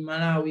aid in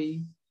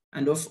Malawi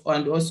and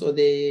also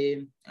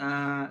the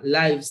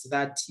lives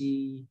that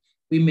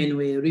women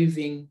were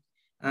living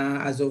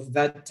as of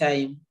that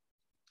time.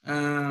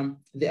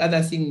 The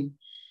other thing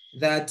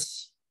that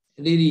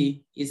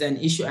really is an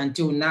issue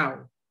until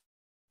now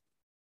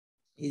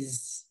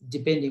is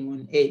depending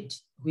on aid,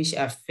 which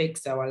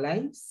affects our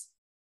lives.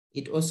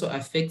 It also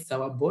affects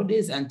our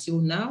bodies until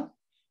now.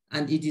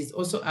 And it is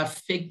also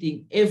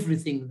affecting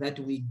everything that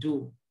we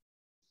do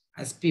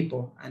as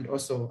people and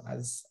also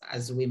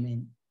as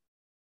women.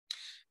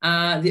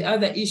 The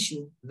other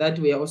issue that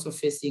we are also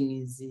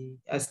facing is,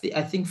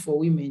 I think for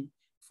women,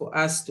 for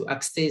us to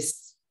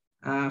access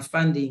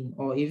funding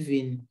or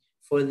even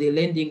for the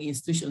lending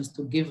institutions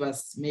to give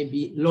us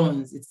maybe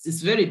loans,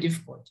 it's very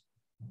difficult.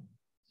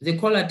 the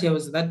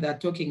collaterals that they're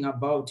talking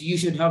about, you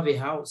should have a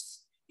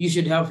house, you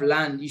should have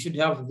land, you should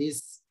have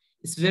this.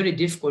 It's very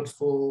difficult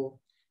for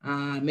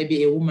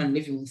maybe a woman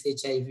living with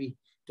HIV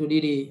to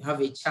really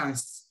have a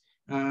chance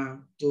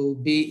to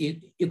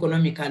be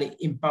economically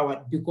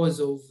empowered because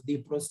of the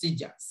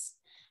procedures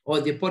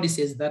or the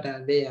policies that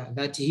are there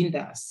that hinder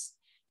us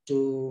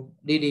to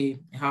really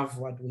have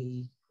what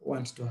we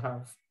want to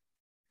have.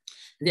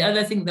 The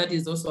other thing that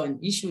is also an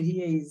issue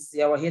here is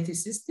our health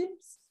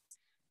systems.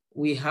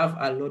 We have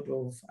a lot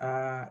of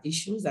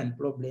issues and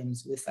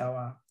problems with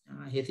our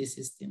health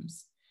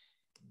systems,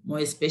 more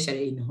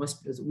especially in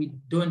hospitals. We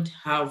don't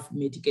have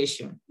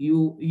medication.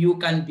 You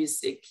can be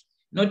sick,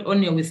 not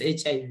only with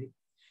HIV,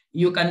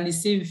 you can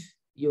receive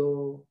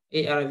your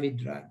ARV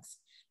drugs,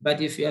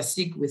 but if you are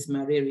sick with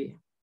malaria,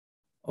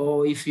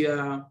 or if you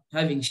are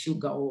having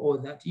sugar or all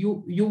that,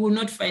 you will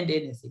not find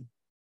anything.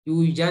 You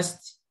will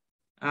just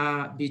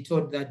be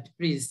told that,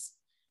 please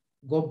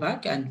go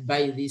back and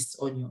buy this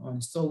on your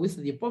own. So with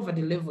the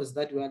poverty levels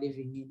that we are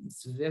living in,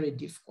 it's very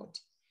difficult.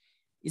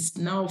 It's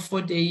now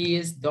 40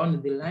 years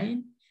down the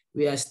line,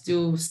 we are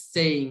still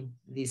saying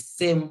the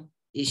same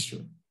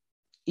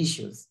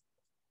issues.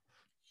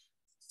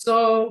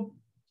 So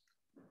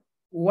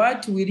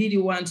what we really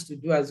want to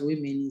do as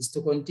women is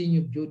to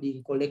continue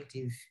building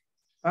collective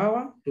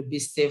power to be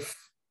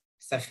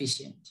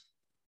self-sufficient.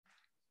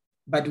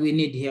 But we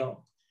need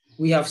help.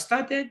 We have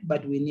started,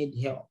 but we need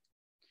help.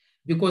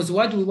 Because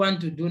what we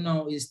want to do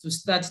now is to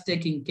start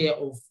taking care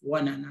of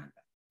one another.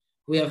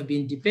 We have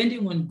been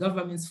depending on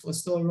governments for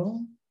so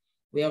long.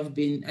 We have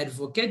been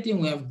advocating,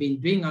 we have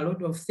been doing a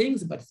lot of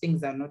things, but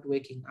things are not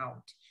working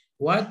out.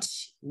 What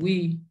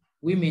we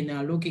women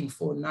are looking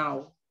for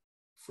now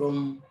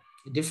from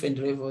different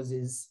levels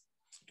is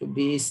to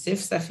be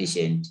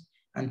self-sufficient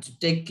and to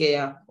take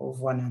care of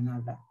one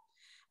another.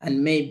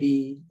 And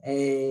maybe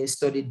a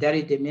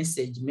solidarity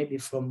message maybe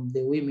from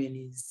the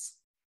women is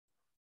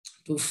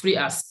to free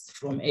us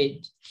from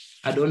aid.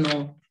 I don't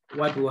know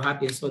what will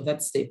happen. So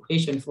that's the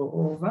question for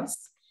all of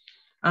us.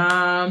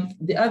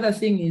 The other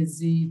thing is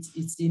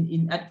it's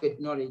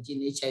inadequate knowledge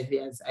in HIV,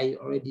 as I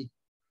already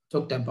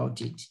talked about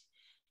it.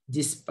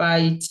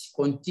 Despite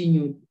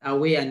continued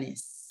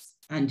awareness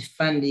and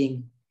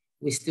funding,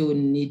 we still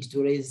need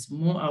to raise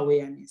more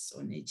awareness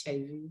on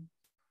HIV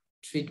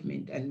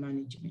treatment and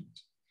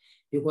management.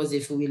 Because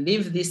if we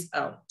leave this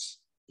out,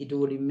 it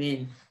will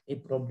remain a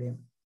problem.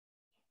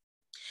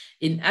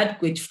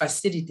 Inadequate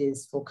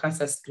facilities for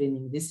cancer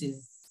screening. This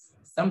is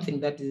something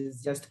that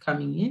is just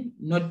coming in,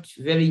 not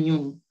very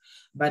new,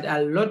 but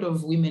a lot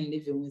of women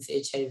living with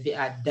HIV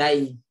are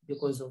dying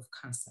because of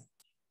cancer.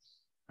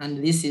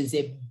 And this is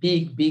a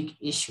big, big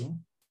issue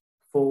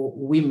for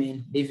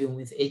women living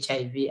with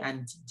HIV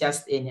and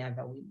just any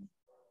other women.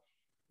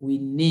 We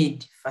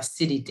need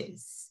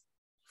facilities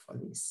for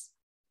this.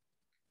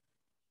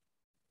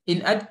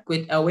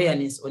 Inadequate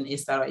awareness on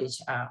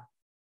SRHR.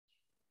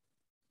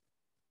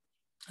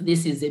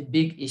 This is a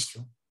big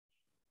issue,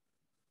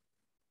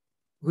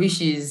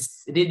 which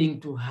is leading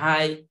to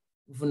high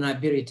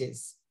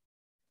vulnerabilities,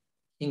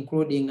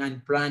 including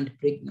unplanned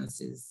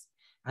pregnancies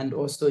and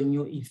also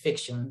new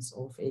infections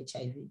of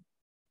HIV,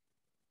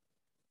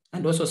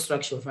 and also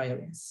structural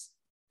violence.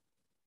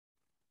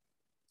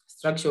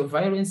 Structural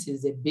violence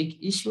is a big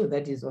issue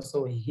that is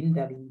also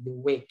hindering the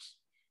work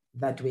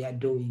that we are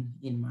doing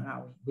in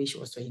Malawi, which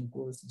also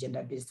includes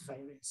gender-based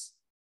violence.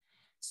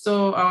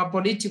 So our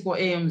political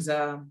aims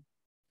are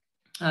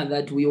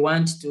that we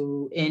want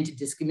to end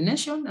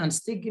discrimination and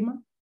stigma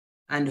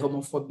and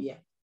homophobia,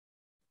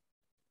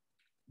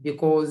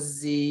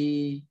 because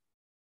these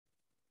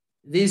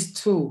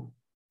two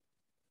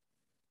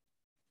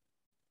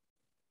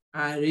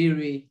are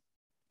really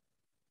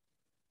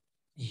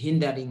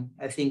hindering,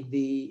 I think,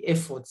 the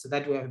efforts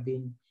that we have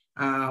been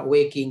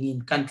working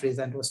in countries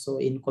and also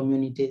in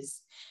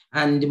communities.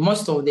 And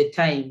most of the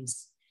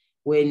times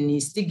when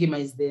stigma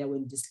is there,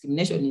 when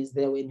discrimination is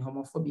there, when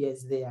homophobia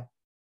is there,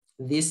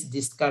 this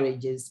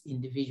discourages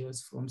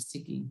individuals from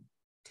seeking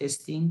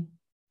testing,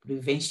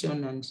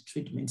 prevention, and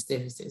treatment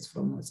services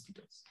from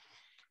hospitals.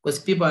 Because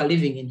people are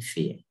living in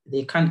fear.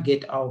 They can't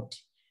get out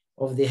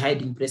of the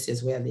hiding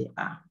places where they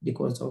are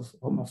because of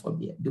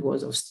homophobia,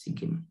 because of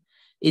stigma.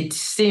 It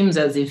seems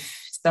as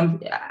if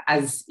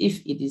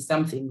it is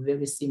something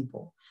very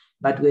simple.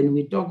 But when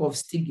we talk of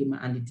stigma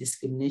and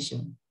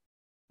discrimination,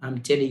 I'm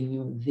telling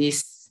you,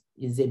 this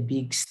is a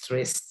big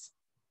stress.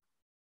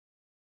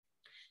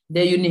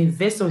 The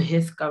universal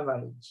health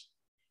coverage,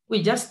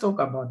 we just talk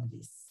about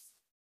this,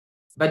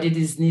 but it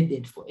is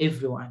needed for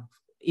everyone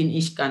in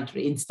each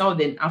country. In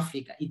Southern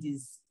Africa,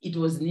 it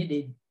was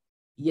needed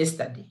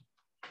yesterday,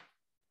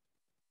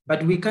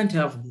 but we can't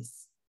have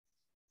this.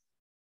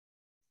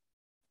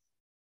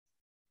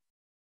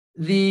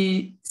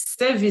 The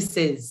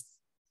services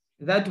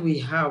that we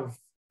have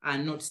are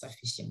not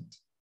sufficient,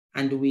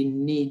 and we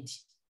need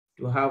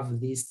to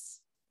have this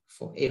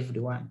for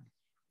everyone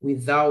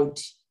without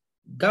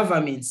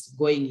governments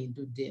going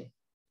into debt.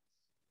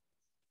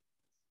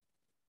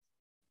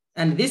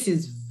 And this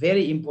is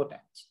very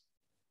important.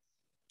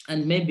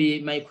 And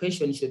maybe my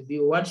question should be,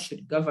 what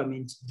should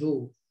government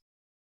do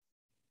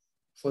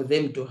for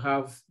them to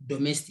have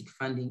domestic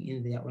funding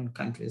in their own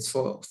countries?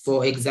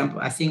 For example,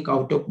 I think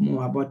I'll talk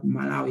more about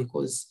Malawi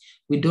because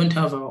we don't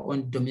have our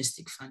own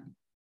domestic funding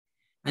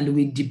and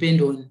we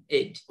depend on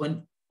it,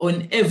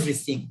 on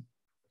everything.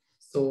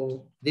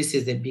 So this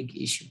is a big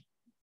issue.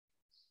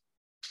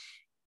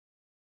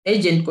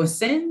 Urgent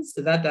concerns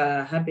that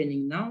are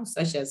happening now,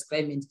 such as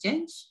climate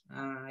change.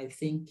 I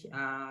think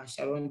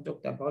Sharon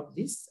talked about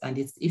this and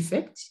its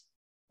effect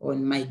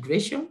on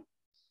migration.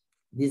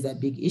 These are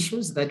big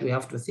issues that we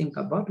have to think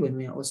about when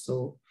we are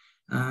also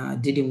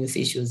dealing with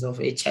issues of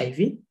HIV.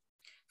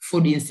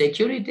 Food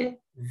insecurity,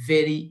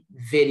 very,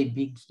 very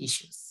big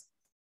issues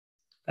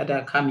that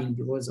are coming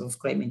because of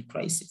climate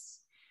crisis.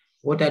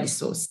 Water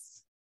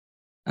resources.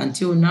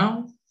 Until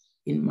now,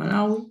 in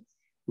Malawi,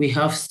 we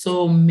have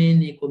so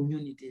many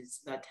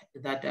communities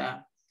that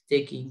are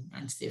taking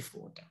unsafe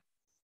water.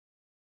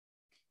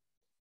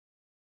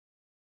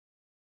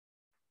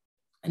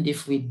 And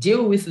if we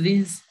deal with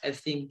this, I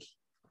think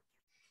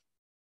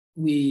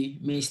we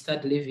may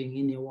start living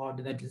in a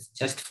world that is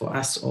just for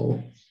us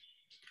all.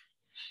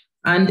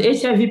 And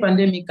HIV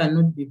pandemic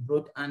cannot be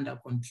brought under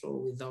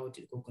control without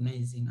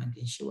recognizing and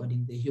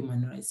ensuring the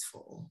human rights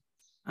for all.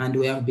 And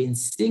we have been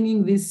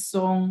singing this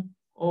song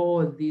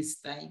all this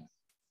time.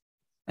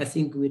 I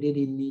think we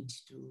really need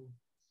to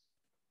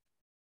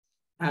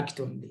act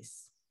on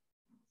this.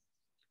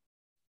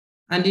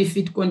 And if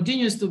it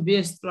continues to be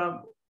a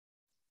struggle,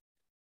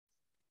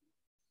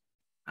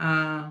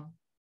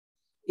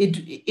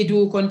 it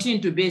will continue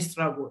to be a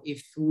struggle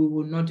if we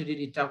will not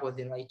really tackle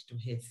the right to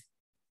health.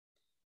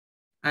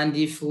 And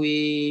if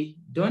we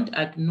don't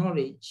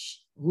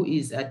acknowledge who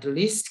is at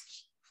risk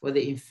for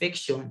the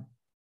infection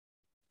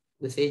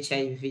with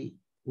HIV, we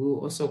will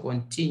also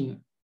continue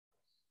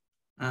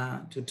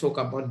to talk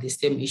about the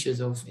same issues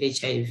of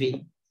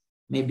HIV,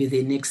 maybe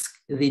the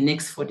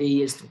next 40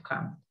 years to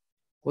come,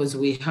 because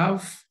we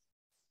have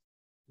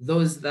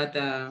those that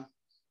are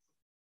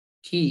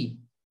key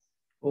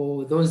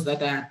or those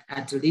that are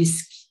at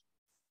risk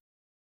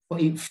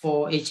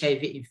for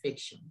HIV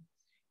infection.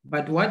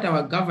 But what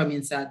our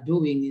governments are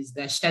doing is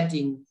they're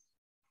shutting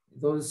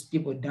those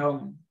people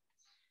down,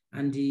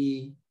 and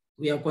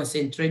we are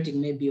concentrating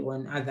maybe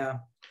on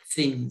other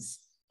things.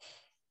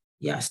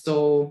 Yeah,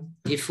 so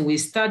if we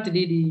start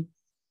really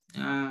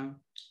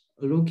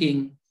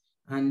looking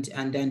and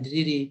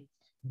really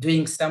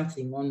doing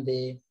something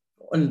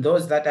on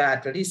those that are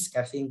at risk,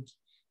 I think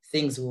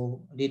things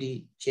will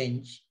really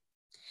change.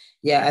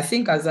 Yeah, I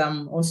think as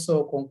I'm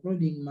also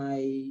concluding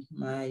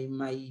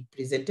my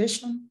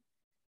presentation,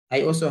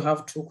 I also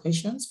have two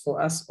questions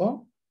for us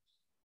all.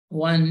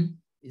 One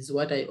is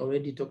what I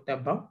already talked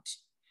about,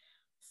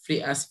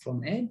 free us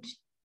from aid.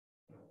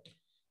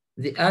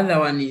 The other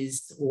one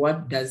is,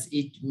 what does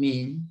it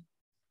mean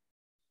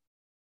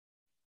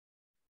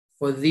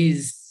for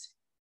these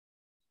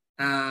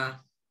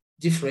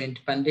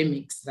different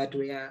pandemics that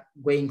we are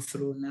going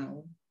through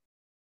now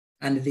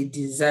and the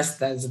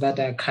disasters that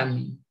are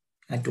coming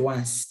at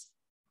once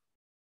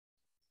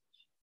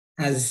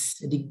as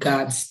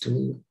regards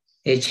to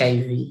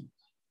HIV?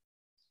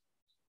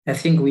 I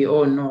think we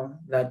all know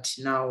that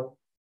now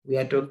we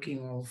are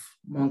talking of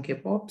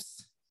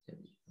monkeypox,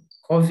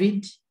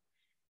 COVID,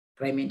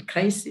 climate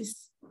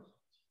crisis.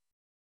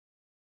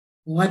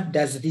 What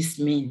does this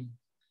mean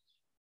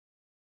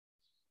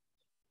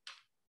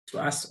to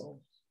us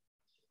all?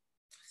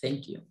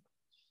 Thank you.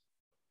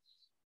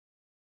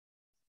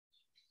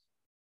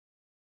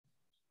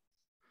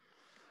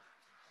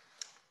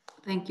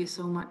 Thank you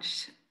so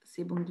much,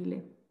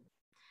 Sibongile.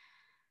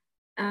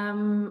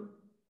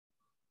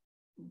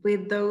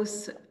 With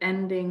those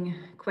ending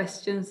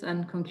questions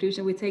and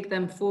conclusion, we take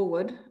them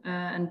forward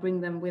and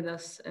bring them with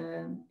us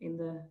in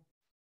the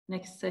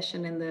next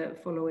session in the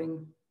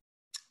following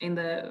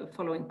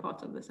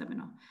part of the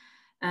seminar.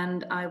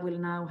 And I will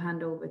now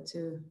hand over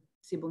to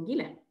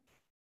Sibongile.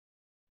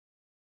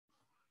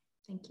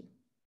 Thank you.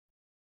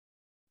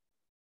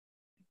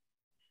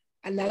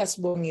 Another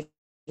Sibongile.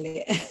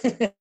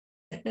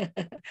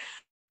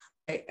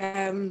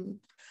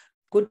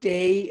 Good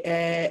day,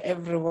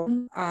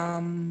 everyone.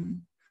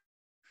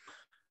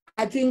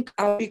 I think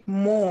I'll speak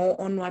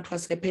more on what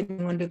was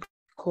happening on the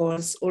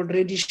course.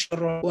 Already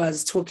Sharon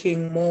was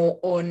talking more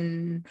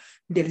on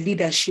the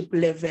leadership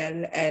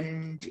level,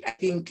 and I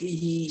think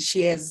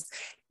she has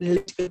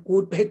a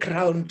good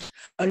background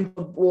on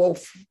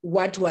of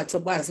what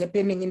was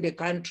happening in the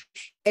country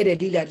at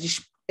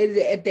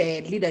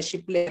the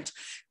leadership level.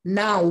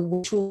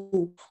 Now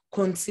to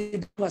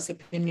consider what's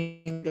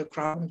happening in the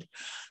ground.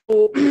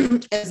 So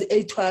as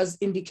it was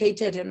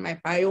indicated in my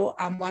bio,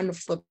 I'm one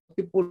of the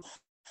people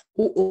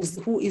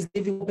who is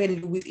living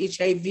openly with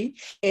HIV,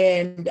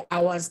 and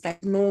I was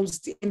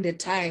diagnosed in the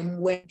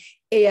time when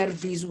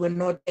ARVs were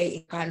not there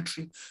in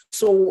country.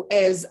 So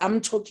as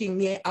I'm talking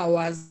here, I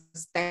was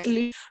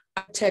directly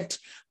affected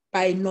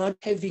by not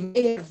having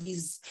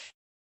ARVs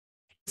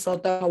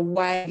South Africa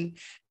while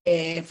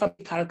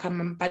pharmaceutical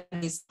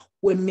companies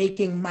were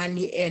making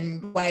money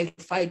and while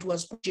the fight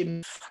was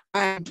pushing.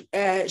 And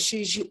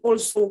she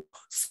also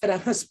said,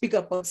 I must speak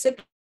about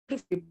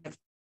sacrifice.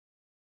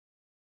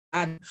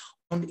 And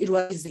it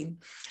was easy.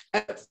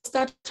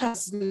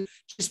 Starters,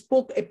 she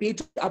spoke a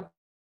bit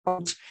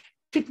about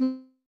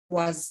treatment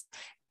was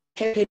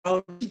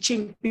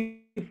teaching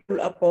people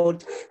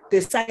about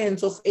the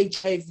science of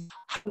HIV,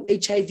 how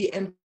HIV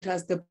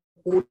enters the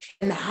body,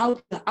 and how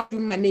to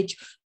manage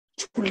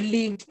to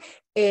link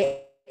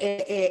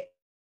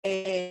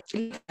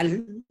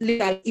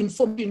legal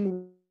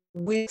information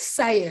with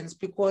science,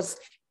 because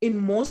in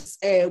most,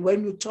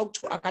 when you talk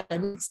to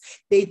academics,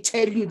 they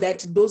tell you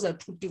that those are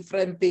two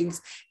different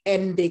things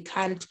and they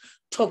can't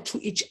talk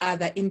to each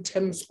other in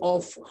terms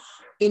of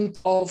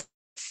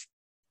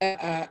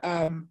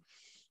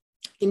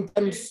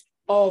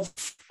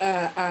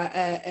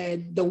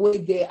the way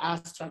they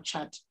are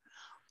structured.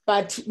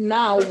 But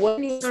now,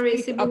 when you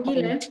speak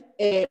about,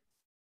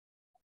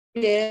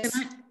 yes.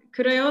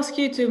 Could I ask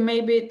you to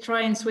maybe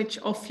try and switch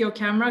off your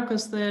camera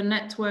because the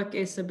network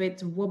is a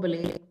bit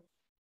wobbly?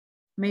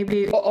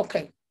 Maybe. Oh,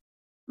 okay.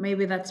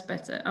 Maybe that's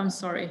better. I'm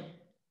sorry.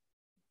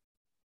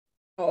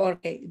 Oh,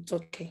 okay, it's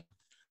okay.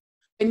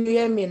 Can you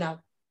hear me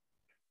now?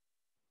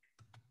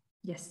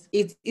 Yes.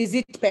 Is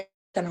it better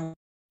now?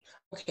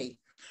 Okay.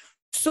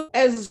 So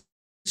as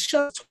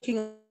Sharon was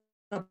talking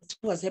about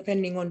what's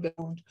happening on the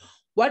ground,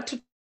 what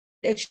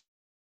actually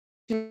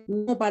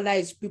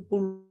mobilize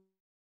people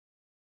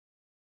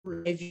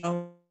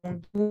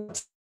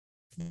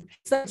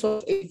science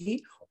of HIV,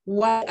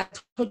 while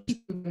at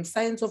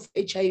science of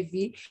HIV,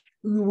 we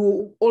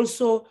will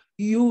also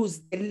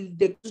use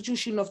the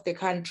constitution of the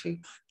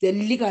country, the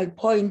legal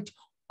point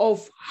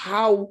of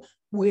how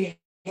we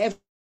have.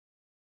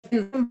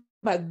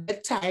 By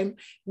that time,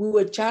 we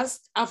were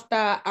just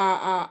after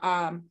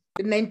the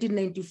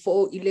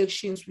 1994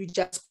 elections, we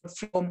just got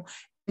from,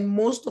 and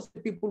most of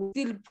the people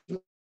still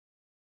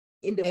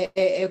in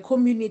the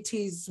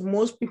communities,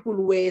 most people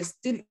were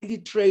still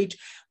illiterate.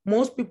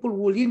 Most people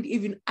wouldn't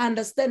even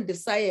understand the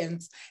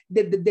science,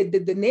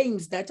 the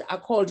names that are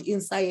called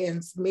in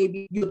science,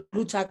 maybe your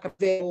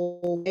glutathione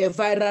or a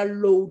viral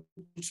load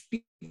to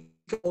speak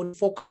on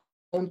for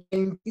count,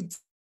 and it's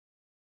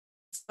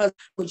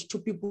much to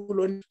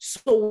people on.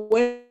 So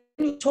when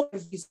you talk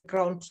of this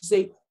ground to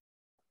say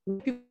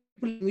people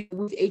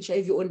with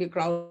HIV on the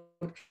ground,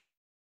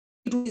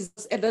 it was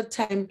at that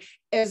time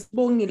as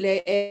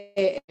Sibongile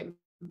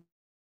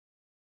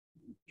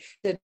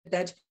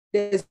that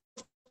there's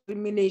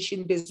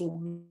discrimination, there's a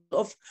lot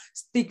of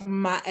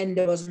stigma, and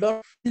there was a lot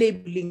of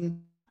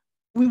labeling.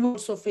 We were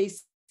also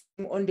facing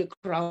on the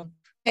ground,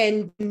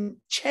 and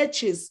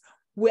churches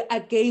were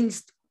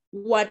against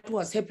what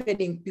was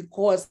happening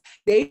because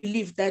they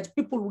believe that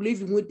people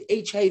living with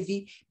HIV,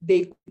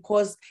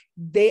 because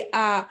they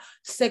are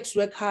sex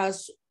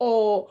workers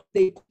or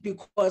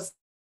because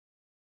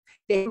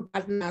they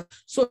partners.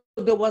 So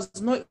there was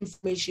no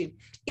information.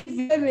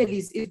 In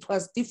families, it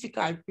was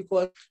difficult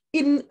because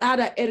in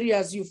other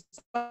areas,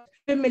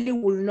 family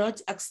will not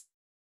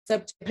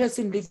accept a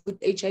person living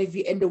with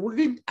HIV, and they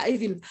wouldn't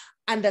even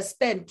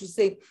understand to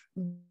say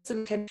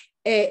can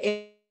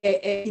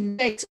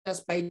infect us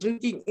by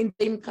drinking in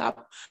the same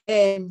cup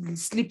and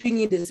sleeping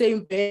in the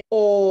same bed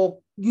or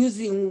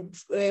using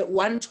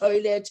one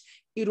toilet.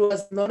 It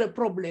was not a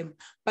problem,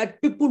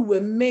 but people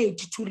were made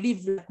to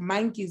live like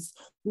monkeys,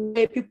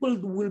 where people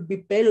will be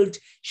built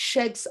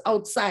shacks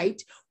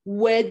outside,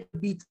 where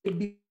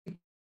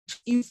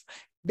if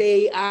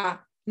they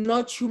are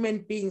not human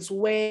beings,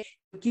 where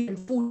given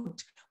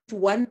food to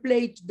one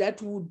plate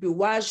that would be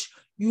washed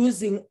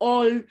using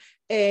all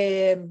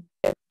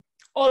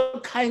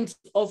kinds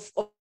of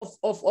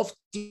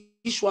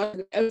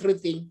dishwashing,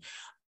 everything,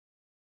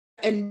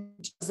 and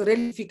it's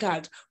really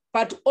difficult.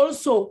 But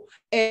also,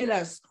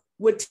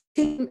 we're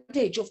taking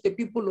advantage of the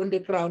people on the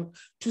ground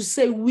to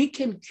say we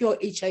can cure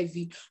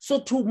HIV. So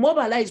to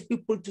mobilize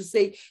people to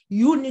say,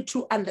 you need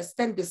to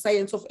understand the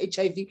science of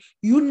HIV,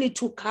 you need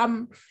to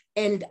come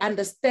and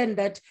understand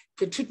that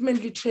the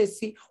treatment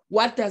literacy,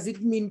 what does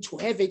it mean to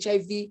have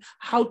HIV,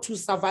 how to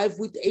survive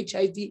with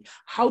HIV,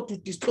 how to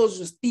dispose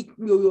your status.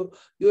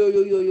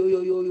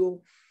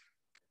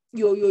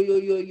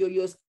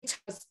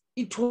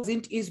 It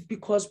wasn't easy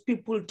because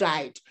people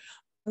died.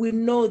 We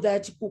know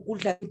that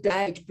Kukula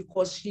died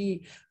because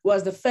she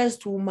was the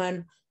first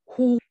woman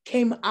who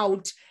came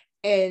out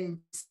and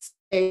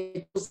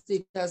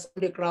status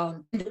on the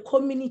ground. And the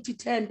community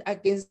turned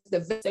against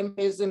the same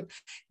person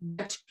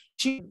that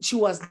she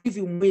was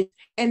living with,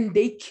 and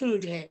they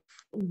killed her.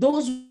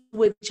 Those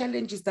were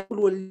challenges that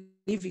people were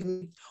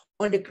living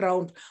on the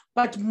ground.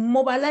 But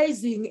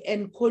mobilizing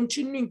and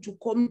continuing to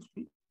come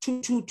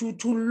to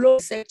low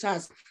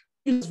sectors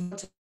is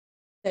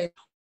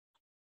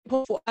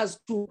for us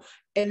to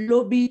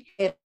lobby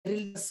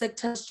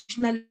sectors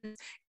and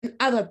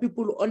other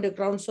people on the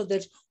ground so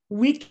that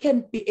we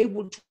can be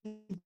able to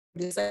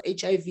decide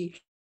HIV.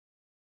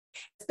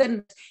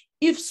 Then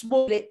if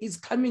Sibongile is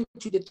coming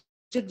to the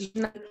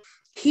traditional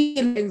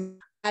healing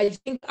I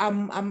think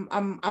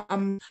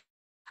I'm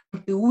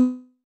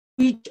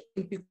bewitched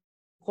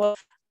because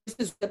this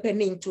is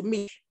happening to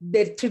me.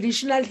 The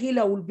traditional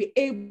healer will be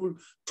able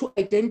to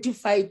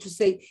identify, to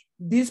say,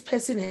 this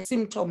person has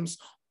symptoms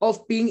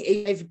of being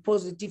HIV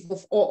positive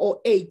or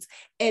AIDS,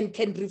 and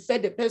can refer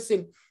the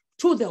person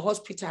to the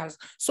hospitals.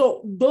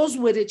 So those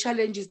were the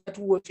challenges that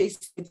we were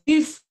facing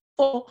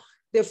before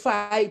the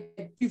fight,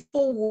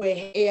 before we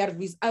were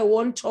ARVs. I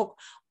won't talk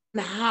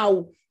on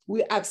how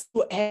we asked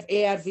to have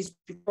ARVs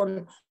because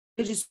we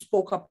already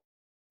spoke about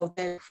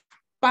that.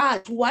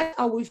 But what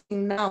are we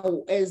doing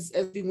now as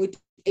being with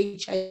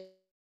HIV?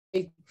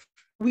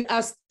 We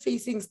are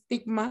facing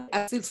stigma,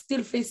 are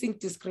still facing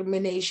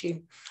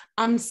discrimination.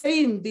 I'm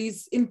saying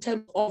this in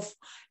terms of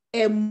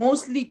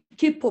mostly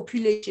key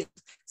populations,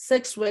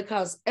 sex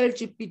workers,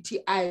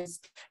 LGBTIs,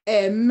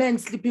 men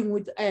sleeping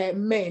with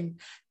men.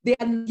 They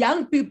are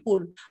young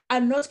people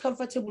are not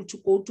comfortable to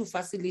go to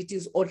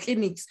facilities or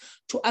clinics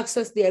to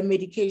access their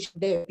medication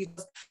there,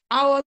 because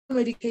our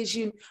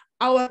medication,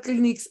 our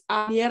clinics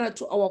are nearer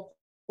to our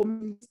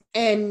communities,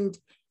 and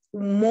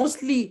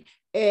mostly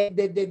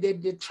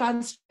the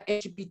trans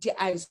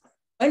LGBTIs,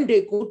 when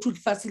they go to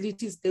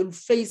facilities, they'll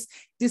face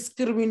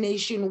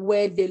discrimination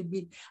where they'll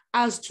be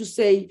asked to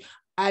say,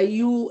 are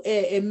you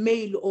a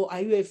male or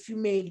are you a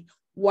female?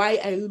 Why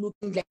are you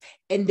looking like?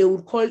 And they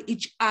will call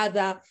each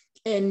other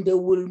and they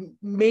will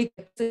make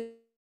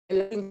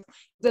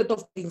instead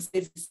of being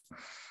service.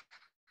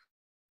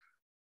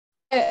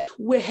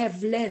 We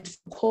have learned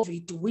from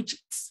COVID, which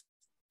is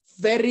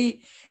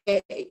very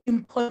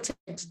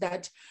important,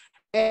 that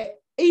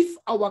if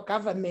our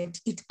government,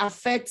 it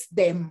affects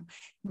them,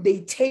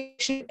 they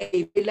take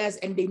a realize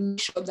and they make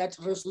sure that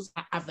resources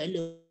are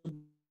available.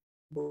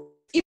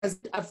 If it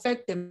doesn't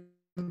affect them,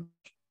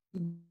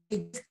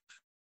 they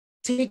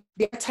take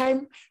their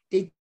time,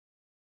 they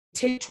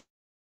take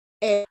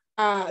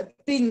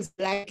things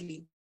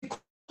lightly.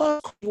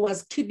 Because it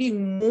was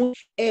killing more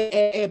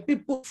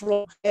people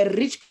from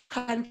rich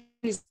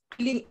countries,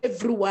 killing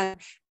everyone,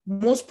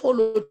 most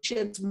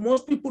politicians,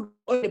 most people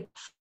on the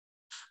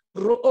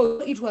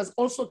road. It was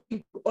also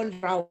people on the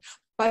ground,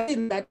 but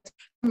in that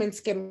governments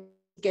can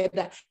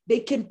together, they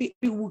can be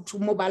able to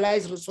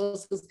mobilize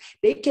resources,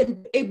 they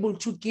can be able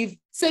to give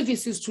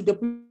services to the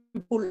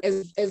people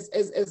as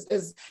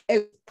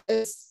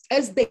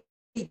they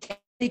can.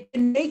 They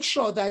can make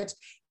sure that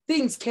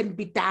things can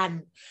be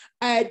done.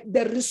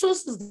 The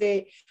resources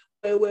they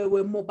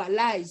were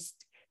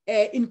mobilized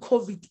in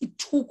COVID. It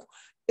took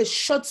a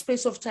short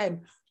space of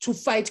time to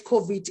fight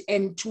COVID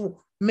and to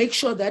make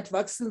sure that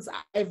vaccines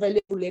are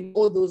available and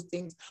all those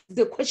things.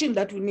 The question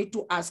that we need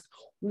to ask,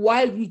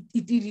 why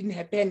it didn't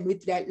happen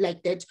with that,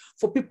 like that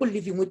for people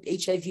living with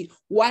HIV,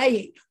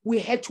 why we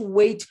had to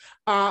wait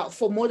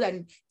for more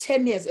than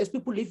 10 years as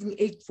people living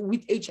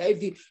with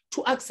HIV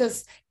to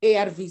access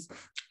ARVs.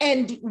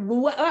 And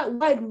while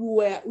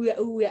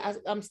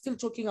I'm still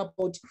talking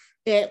about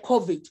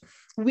COVID,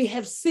 we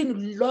have seen a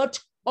lot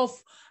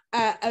of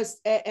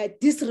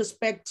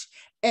disrespect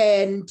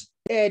and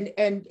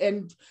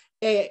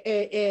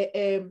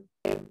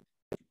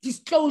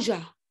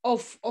disclosure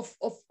of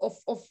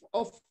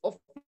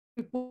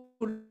people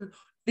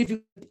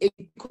living with HIV,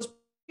 because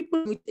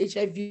people with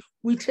HIV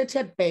we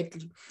treated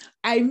badly.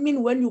 I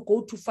mean, when you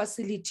go to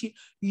facility,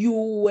 you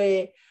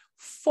were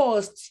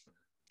forced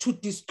to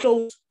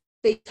disclose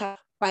data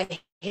by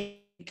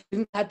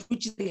green card,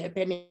 which is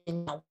happening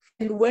now.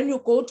 And when you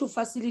go to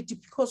facility,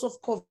 because of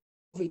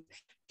COVID,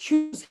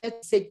 queues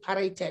had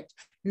separated.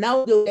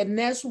 Now the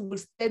nurse will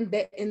stand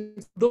there,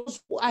 and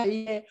those who are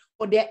here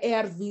for their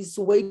ARVs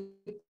wait,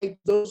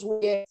 those who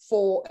are here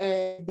for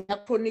their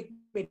chronic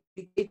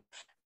medication,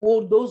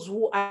 or those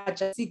who are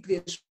just sick,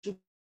 they should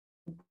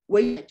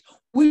wait.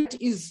 Which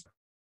is,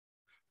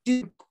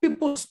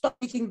 people stop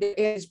taking the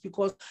ARVs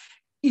because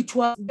it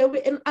was, they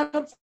were an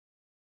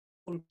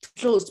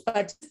closed,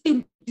 but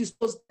still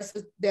disclose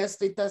their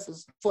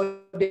statuses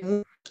for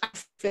them.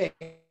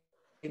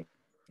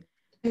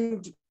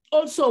 And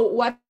also,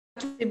 what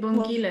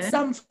Sibongile,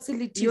 some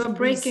facilities you are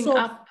breaking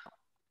up.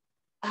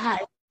 Hi.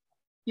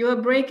 You are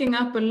breaking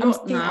up a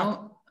lot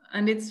now,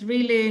 and it's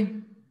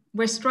really,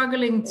 we're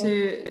struggling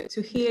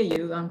to hear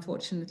you,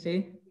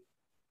 unfortunately.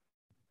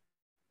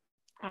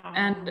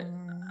 And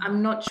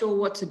I'm not sure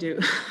what to do.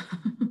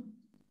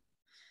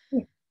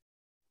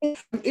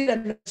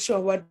 I'm not sure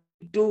what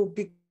to do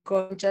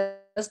because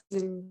just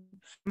in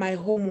my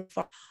home,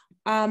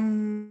 I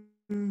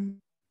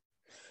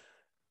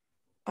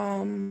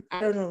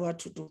don't know what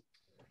to do.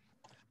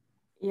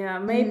 Yeah,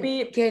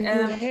 maybe. Can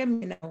you hear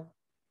me now?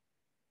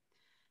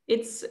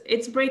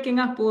 It's breaking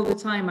up all the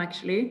time,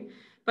 actually.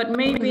 But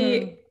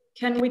maybe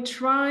can we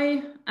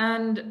try,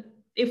 and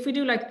if we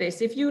do like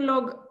this, if you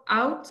log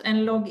out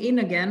and log in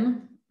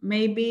again,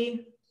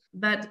 maybe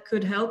that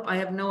could help. I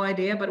have no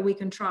idea, but we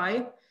can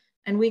try,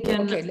 and we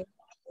can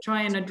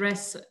try and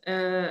address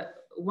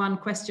one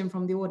question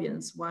from the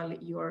audience while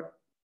you're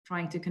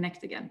trying to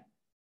connect again.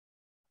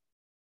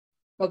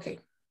 Okay.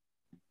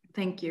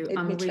 Thank you.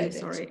 I'm really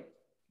sorry.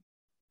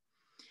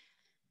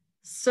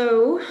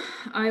 So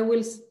I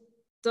will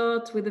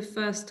start with the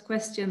first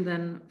question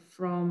then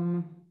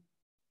from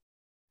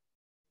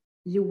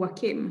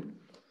Joachim.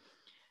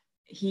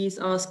 He's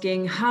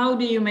asking, how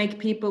do you make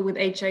people with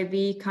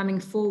HIV coming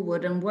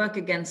forward and work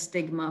against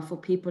stigma for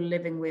people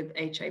living with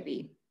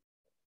HIV?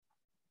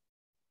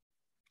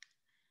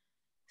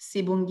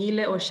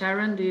 Sibongile or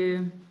Sharon, do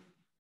you?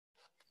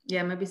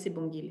 Yeah, maybe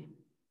Sibongile.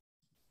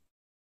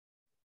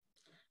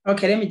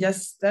 Okay, let me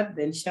just start,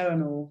 then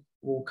Sharon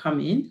will come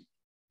in.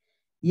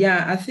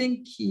 Yeah, I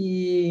think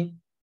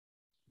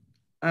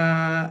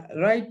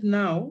right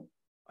now,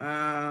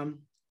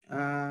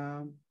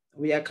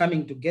 we are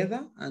coming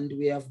together and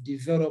we have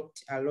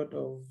developed a lot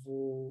of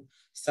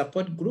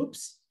support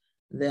groups.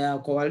 There are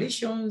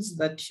coalitions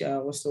that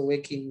are also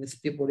working with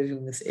people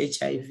living with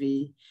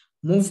HIV,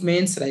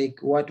 movements like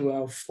what we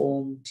have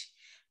formed,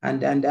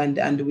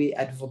 and we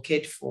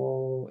advocate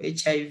for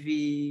HIV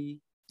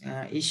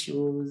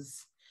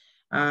issues.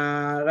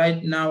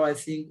 Right now, I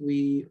think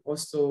we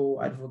also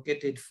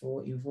advocated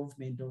for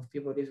involvement of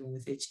people living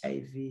with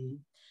HIV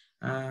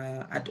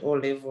at all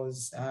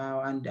levels.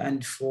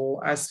 And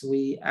for us,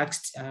 we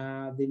asked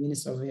the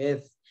Minister of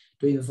Health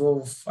to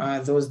involve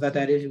those that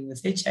are living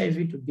with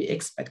HIV to be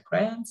expert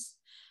clients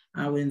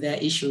when there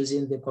are issues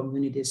in the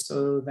community,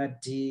 so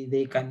that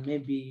they can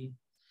maybe,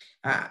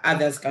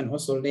 others can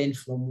also learn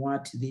from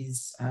what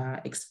these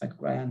expert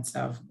clients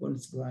have gone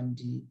through and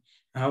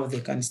how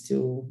they can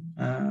still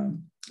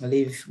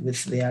live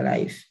with their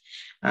life.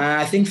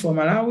 I think for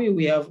Malawi,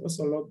 we have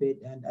also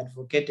lobbied and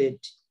advocated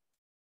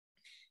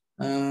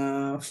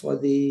for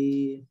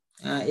the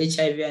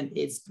HIV and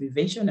AIDS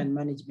Prevention and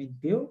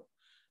Management Bill,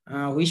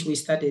 which we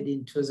started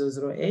in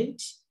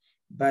 2008,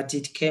 but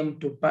it came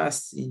to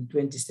pass in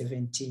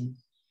 2017.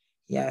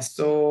 Yeah,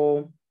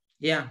 so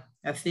yeah,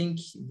 I think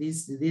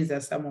these are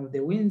some of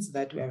the wins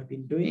that we have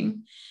been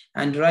doing.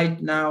 And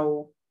right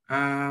now,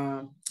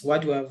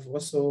 what we have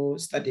also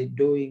started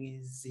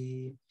doing is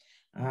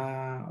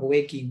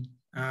working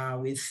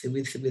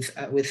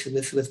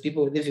with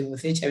people living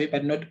with HIV,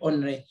 but not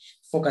only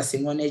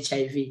focusing on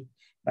HIV,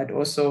 but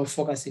also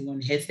focusing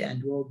on health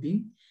and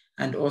well-being,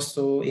 and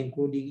also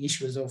including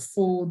issues of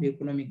food,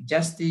 economic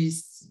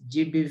justice,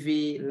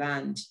 GBV,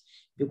 land,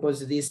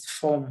 because this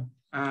form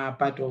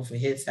part of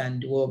health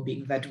and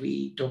well-being that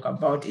we talk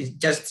about is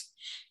just,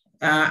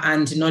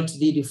 and not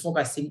really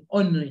focusing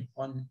only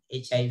on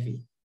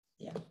HIV.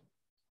 Yeah.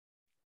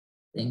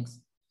 Thanks.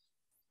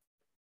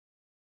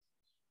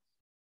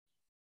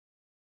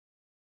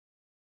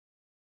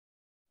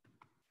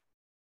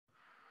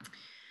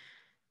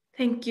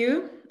 Thank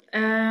you.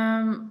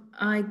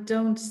 I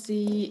don't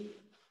see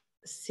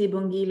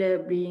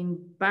Sibongile being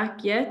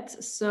back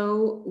yet,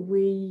 so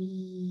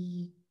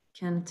we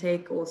can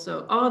take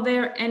also, are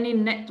there any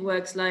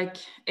networks like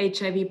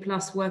HIV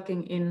Plus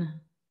working in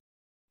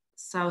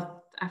South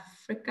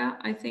Africa,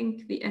 I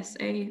think the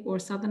SA, or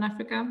Southern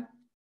Africa?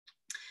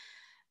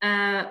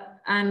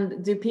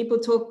 And do people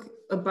talk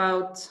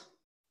about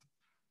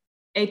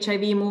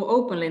HIV more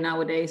openly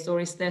nowadays, or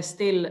is there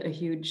still a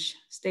huge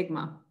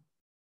stigma?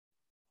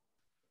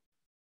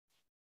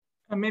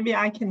 Maybe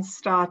I can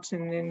start,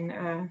 and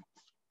then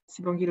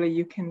Sibongile,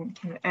 you can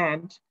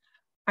add.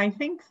 I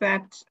think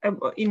that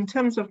in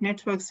terms of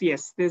networks,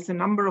 yes, there's a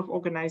number of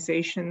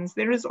organizations.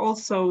 There is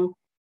also,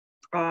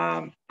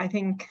 I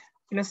think,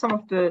 some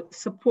of the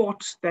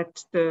support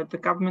that the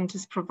government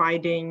is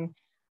providing.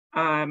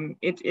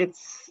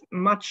 It's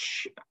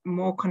much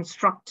more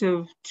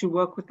constructive to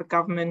work with the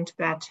government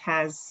that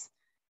has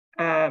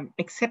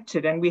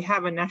accepted, and we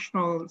have a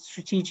national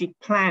strategic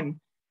plan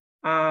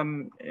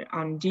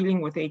on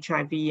dealing with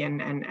HIV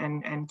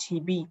and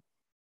TB.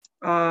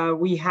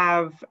 We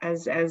have,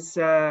 as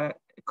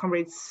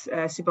comrades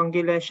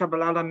Sibongile,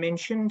 Tshabalala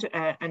mentioned,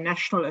 a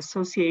national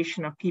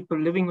association of people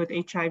living with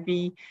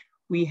HIV.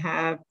 We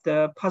have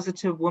the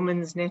Positive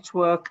Women's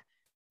Network.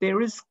 There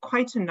is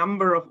quite a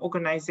number of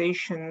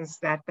organizations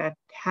that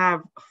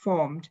have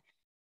formed,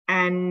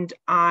 and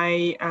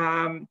I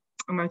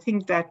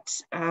think that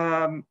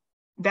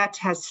that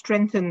has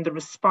strengthened the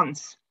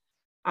response.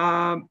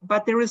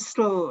 But there is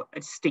still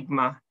a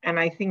stigma, and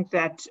I think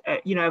that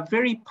a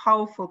very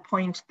powerful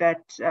point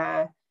that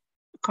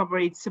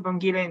comrades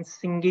Sibongile and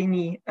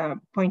Singini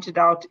pointed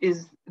out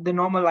is the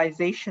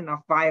normalization of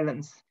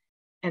violence,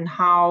 and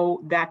how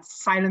that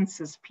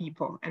silences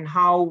people, and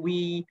how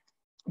we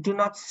do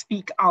not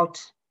speak out.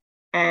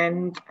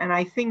 And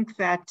I think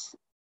that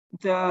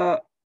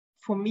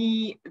for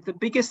me, the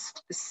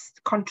biggest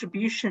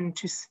contribution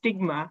to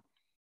stigma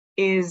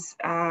is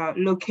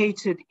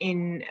located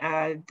in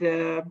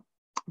the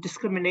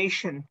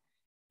discrimination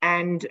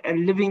and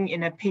living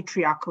in a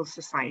patriarchal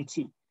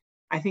society.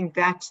 I think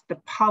that the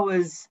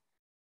powers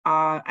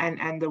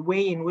and the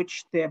way in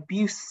which the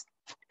abuse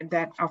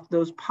of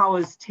those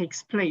powers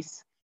takes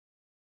place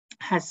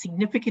has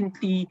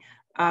significantly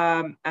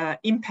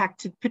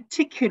impacted,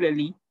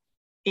 particularly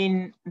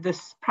in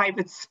this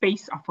private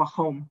space of a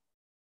home.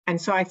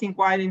 And so I think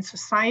while in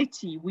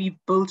society we've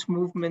built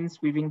movements,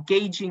 we've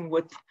engaging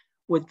with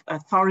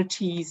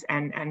authorities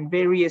and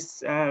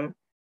various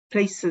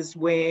places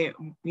where,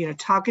 you know,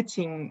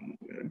 targeting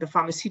the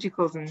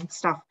pharmaceuticals and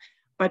stuff,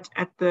 but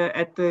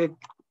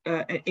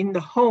in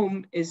the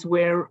home is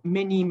where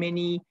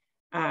many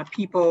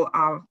people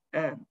are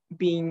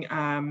being,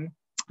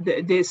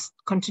 there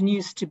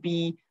continues to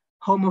be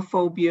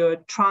homophobia,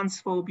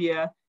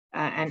 transphobia,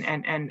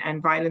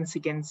 and violence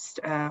against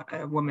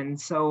women.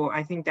 So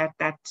I think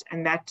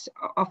that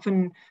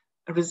often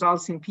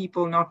results in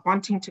people not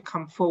wanting to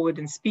come forward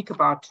and speak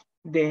about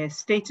their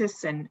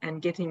status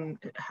and getting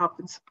help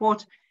and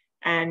support,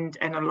 and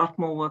a lot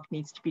more work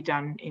needs to be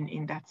done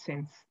in that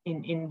sense,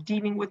 in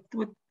dealing with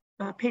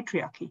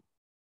patriarchy.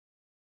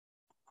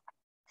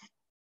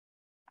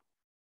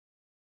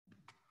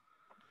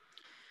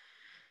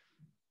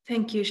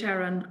 Thank you,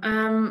 Sharon.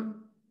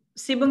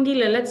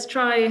 Sibongile, let's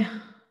try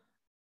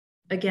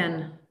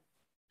again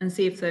and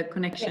see if the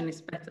connection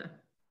is better.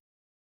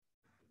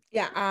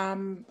 Yeah,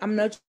 I'm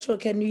not sure.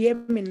 Can you hear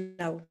me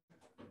now?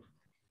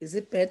 Is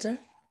it better?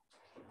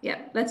 Yeah,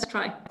 let's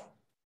try.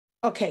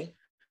 Okay.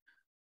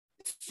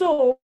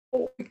 So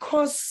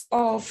because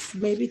of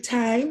maybe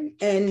time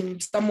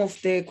and some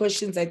of the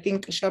questions I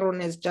think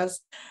Sharon has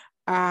just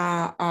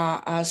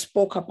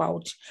spoke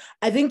about,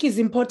 I think it's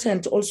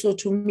important also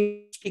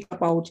to speak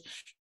about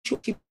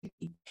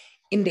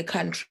in the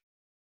country.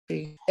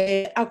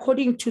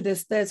 According to the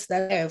stats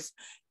that I have,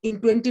 in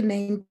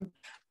 2019,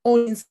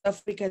 only in South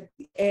Africa,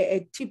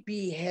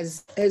 TB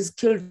has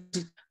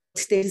killed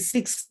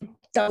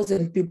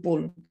 36,000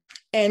 people.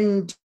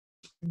 And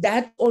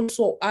that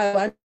also, I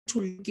want to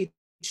link it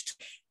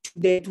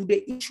to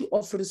the issue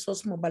of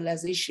resource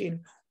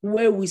mobilization,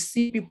 where we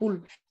see people,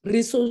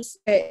 governments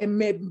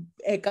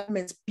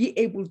be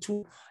able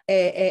to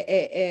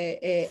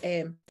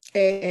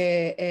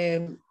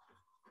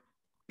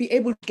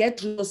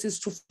get resources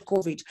to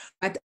COVID,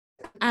 but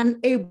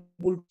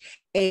unable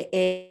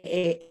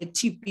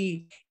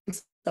TB in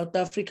South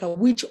Africa,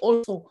 which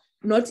also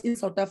not in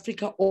South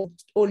Africa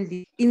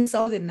only, in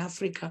Southern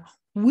Africa,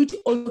 which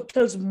also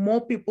kills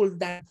more people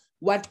than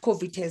what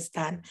COVID has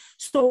done.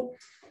 So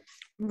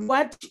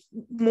what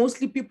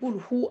mostly people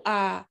who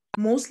are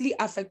mostly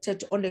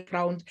affected on the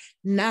ground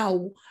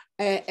now,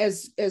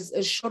 as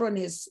Sharon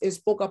has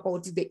spoke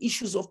about the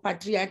issues of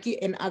patriarchy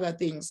and other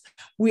things,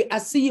 we are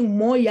seeing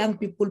more young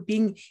people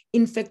being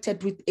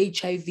infected with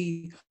HIV.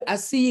 We are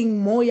seeing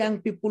more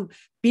young people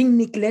being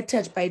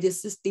neglected by the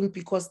system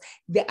because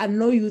there are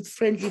no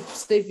youth-friendly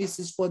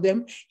services for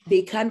them.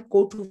 They can't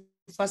go to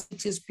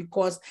facilities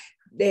because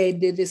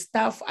the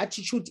staff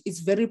attitude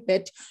is very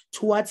bad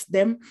towards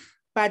them.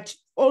 But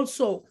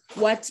also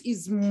what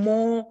is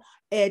more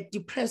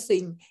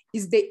depressing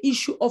is the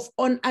issue of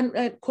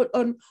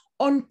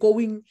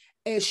ongoing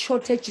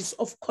shortages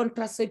of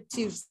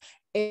contraceptives,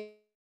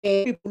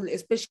 people,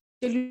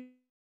 especially,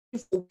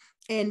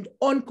 and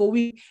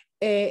ongoing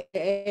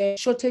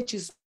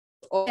shortages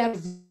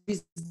of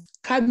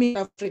coming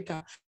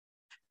Africa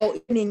or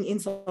in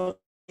South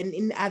and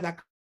in other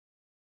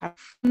countries.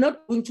 I'm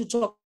not going to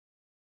talk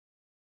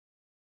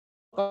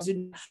about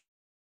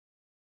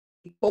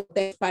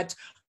that, but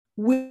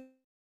we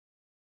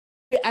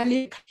are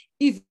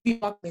if we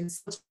are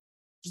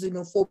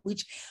for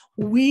which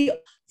we are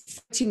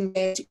fighting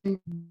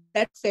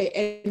that fair,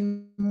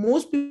 and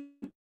most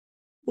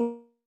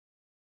people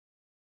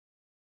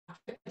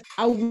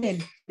are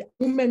women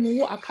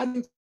who are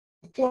coming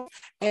for,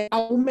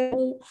 are women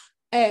who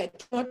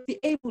cannot be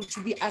able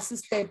to be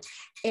assisted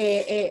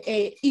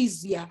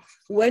easier.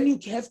 When you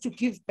have to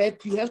give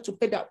birth, you have to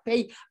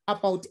pay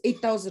about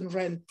 8,000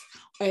 rand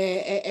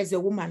as a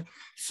woman.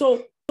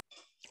 So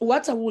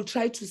what I will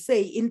try to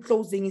say in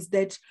closing is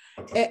that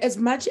as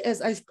much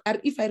as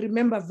if I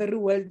remember very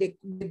well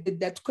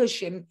that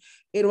question,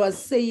 it was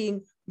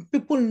saying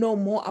people know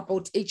more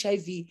about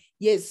HIV.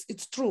 Yes,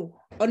 it's true.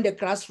 On the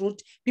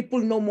grassroots, people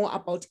know more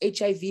about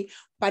HIV,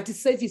 but the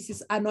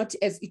services are not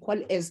as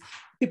equal as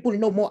people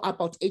know more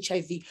about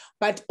HIV.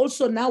 But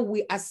also now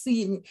we are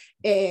seeing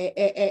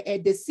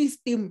the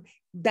system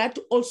that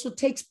also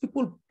takes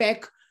people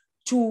back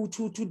to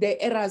the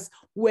eras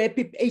where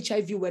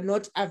HIV were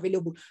not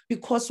available,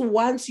 because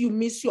once you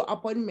miss your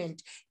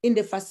appointment in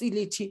the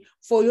facility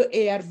for your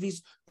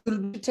ARVs, you'll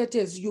be treated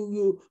as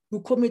you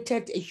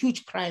committed a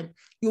huge crime.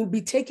 You'll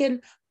be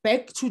taken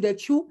back to the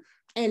queue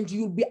and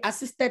you'll be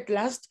assisted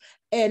last,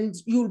 and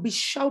you'll be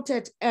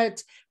shouted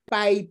at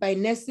by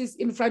nurses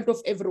in front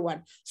of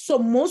everyone. So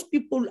most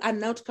people are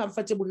not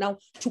comfortable now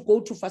to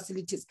go to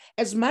facilities.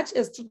 As much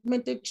as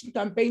Treatment Action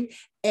Campaign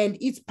and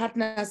its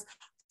partners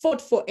fought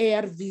for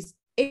ARVs.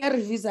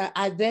 ARVs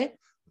are there,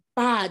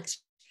 but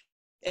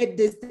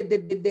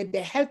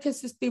the healthcare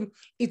system,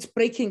 it's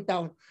breaking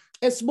down.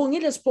 As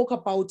Sibongile spoke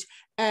about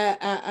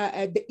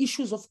the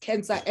issues of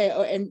cancer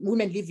and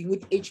women living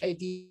with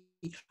HIV,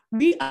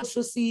 we are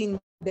also seeing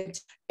that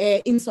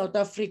in South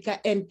Africa,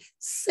 and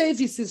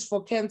services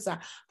for cancer,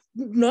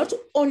 not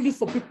only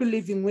for people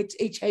living with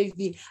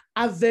HIV,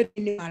 are very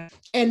minimal.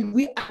 And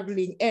we are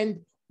willing, and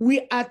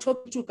we are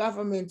talking to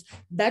governments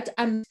that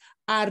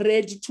are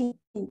ready to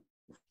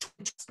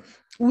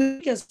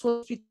we can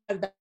hospital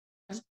that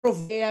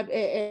provide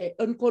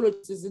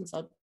oncologists in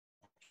South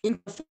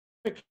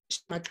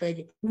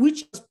Africa,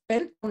 which was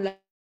spent on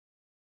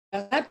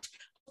that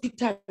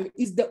hospital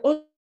is the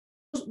only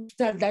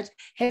hospital that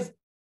has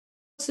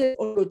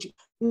oncology,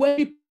 where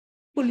people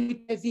with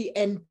HIV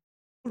and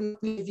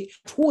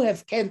who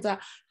have cancer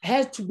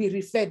has to be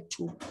referred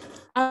to.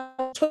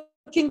 I'm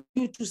talking to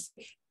you to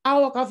say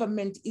our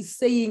government is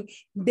saying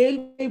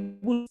they'll be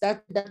able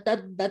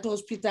that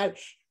hospital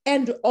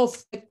end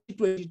of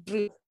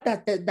 2023.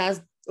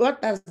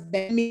 What does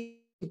that mean?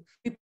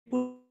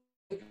 People,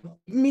 it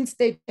means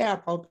they care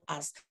about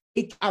us,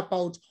 they care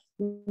about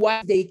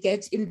what they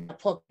get in their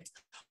pocket.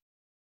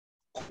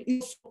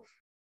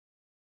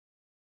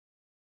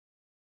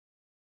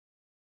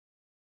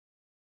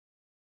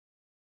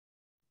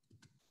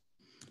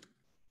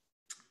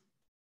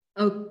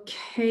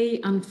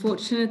 Okay,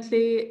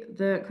 unfortunately,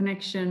 the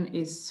connection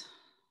is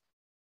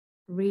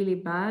really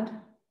bad.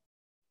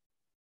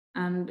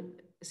 And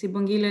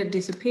Sibongile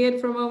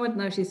disappeared for a moment.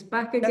 Now she's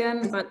back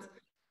again, but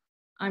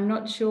I'm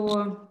not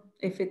sure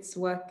if it's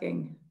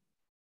working.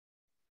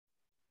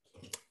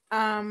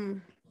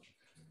 Can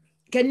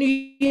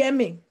you hear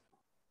me?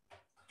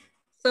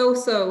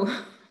 So.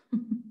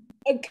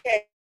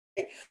 Okay.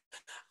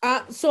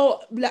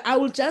 So I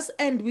will just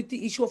end with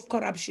the issue of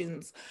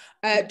corruptions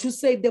to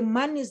say the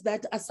monies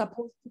that are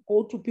supposed to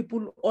go to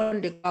people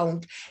on the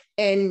ground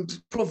and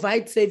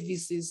provide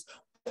services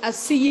are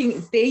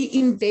seeing day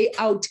in, day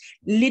out,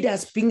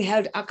 leaders being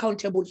held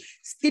accountable,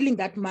 stealing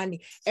that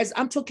money. As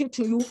I'm talking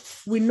to you,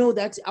 we know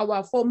that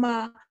our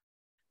former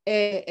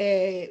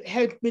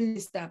health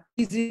minister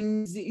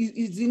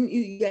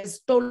he has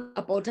stolen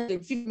about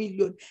 150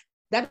 million.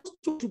 That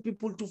was to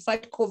people to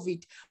fight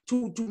COVID,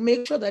 to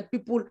make sure that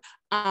people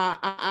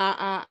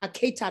are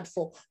catered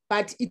for,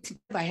 but it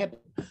never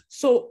happened.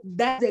 So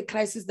that's the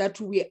crisis that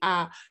we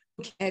are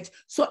looking at.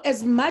 So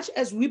as much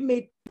as we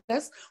made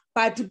progress,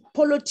 but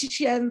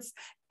politicians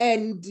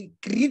and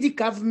greedy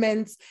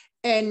governments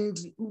and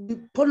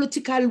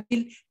political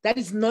will that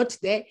is not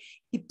there,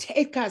 it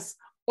takes us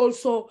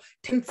also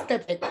 10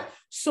 steps back.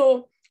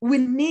 So we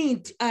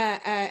need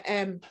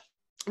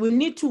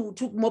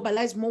to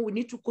mobilize more. We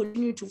need to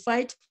continue to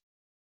fight.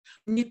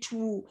 We need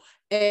to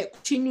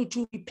continue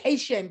to be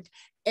patient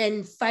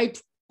and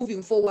fight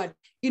moving forward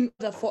in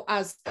order for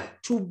us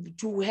to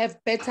have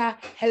better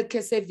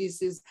healthcare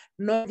services,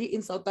 not only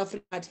in South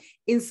Africa, but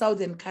in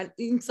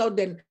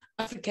southern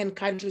African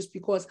countries,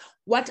 because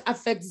what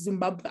affects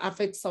Zimbabwe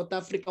affects South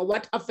Africa.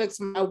 What affects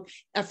Malawi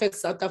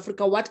affects South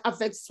Africa. What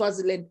affects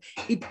Swaziland,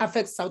 it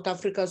affects South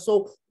Africa.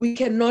 So we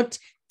cannot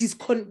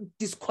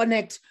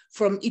disconnect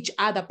from each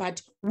other,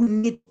 but we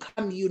need to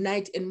come,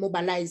 unite and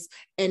mobilize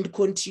and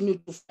continue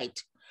to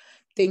fight.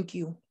 Thank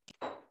you.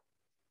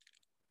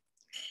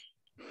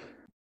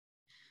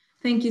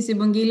 Thank you,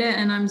 Sibongile,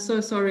 and I'm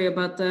so sorry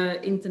about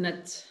the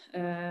internet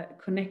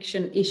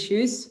connection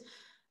issues.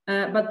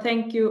 But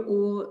thank you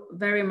all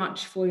very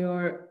much for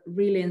your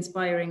really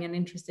inspiring and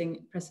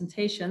interesting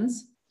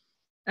presentations.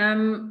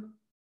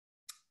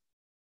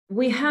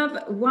 We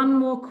have one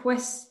more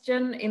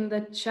question in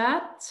the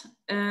chat.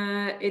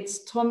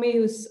 It's Tommy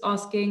who's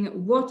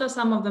asking, what are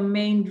some of the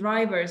main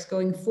drivers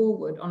going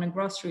forward on a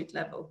grassroots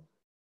level?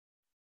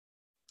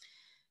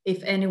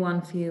 If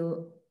anyone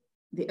feel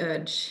the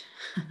urge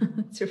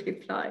to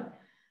reply.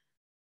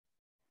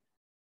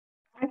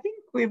 I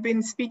think we've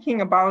been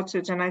speaking about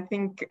it, and I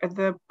think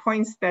the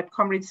points that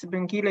Comrade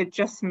Sibongile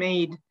just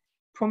made,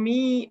 for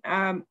me,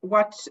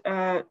 what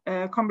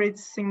Comrade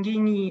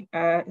Singini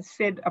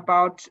said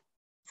about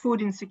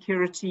food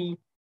insecurity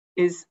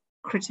is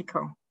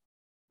critical.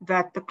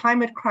 That the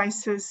climate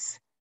crisis,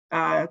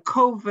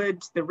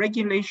 COVID, the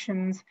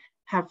regulations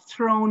have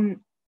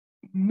thrown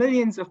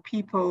millions of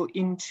people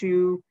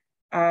into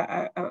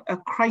a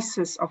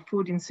crisis of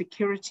food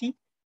insecurity.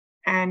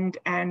 And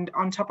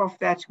on top of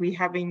that, we're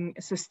having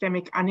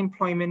systemic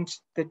unemployment,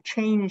 the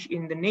change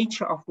in the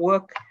nature of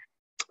work.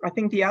 I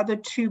think the other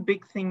two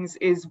big things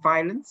is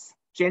violence,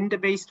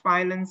 gender-based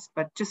violence,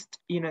 but just,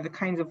 the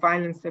kinds of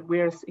violence that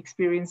we're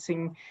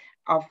experiencing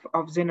of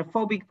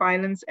xenophobic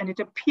violence. And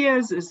it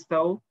appears as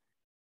though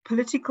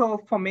political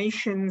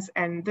formations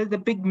and the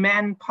big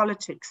man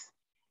politics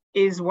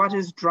is what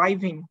is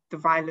driving the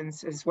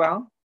violence as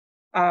well,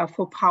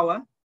 for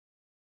power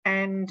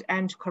and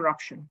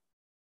corruption.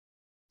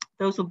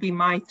 Those will be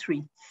my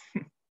three.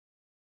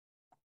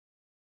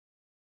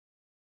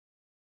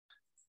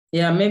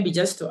 Yeah, maybe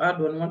just to add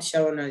on what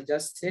Sharon has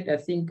just said, I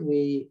think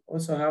we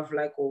also have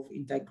lack of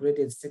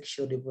integrated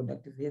sexual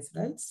reproductive health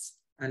rights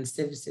and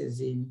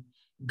services in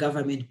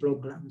government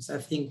programs. I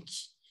think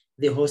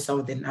the whole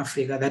Southern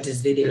Africa, that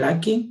is really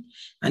lacking.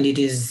 And it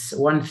is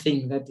one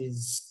thing that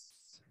is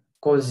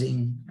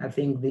causing, I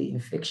think, the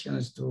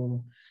infections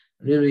to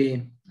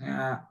really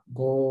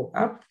go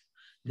up.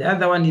 The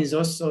other one is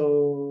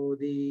also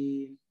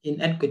the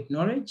inadequate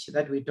knowledge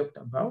that we talked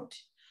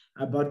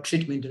about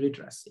treatment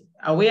literacy.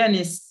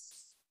 Awareness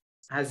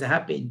has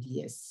happened,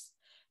 yes,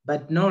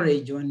 but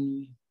knowledge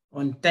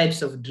on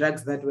types of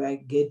drugs that we are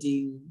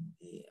getting,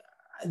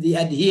 the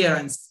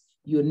adherence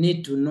you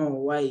need to know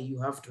why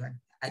you have to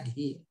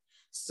adhere.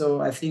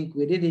 So I think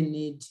we really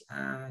need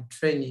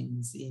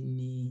trainings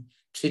in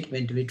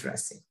treatment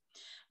literacy.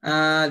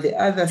 The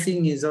other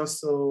thing is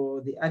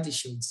also the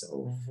attitudes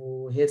of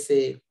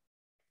healthy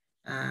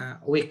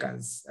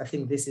workers. I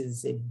think this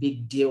is a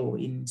big deal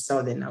in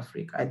Southern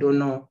Africa. I don't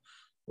know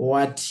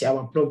what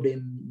our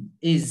problem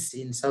is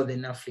in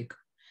Southern Africa.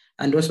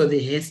 And also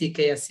the health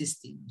care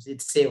systems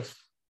itself.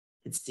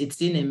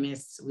 It's in a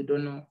mess. We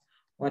don't know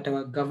what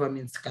our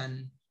governments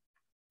can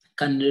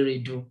really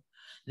do.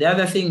 The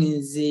other thing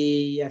is,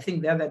 I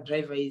think the other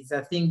driver is,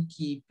 I think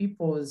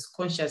people's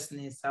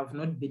consciousness have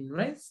not been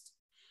raised.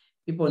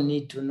 People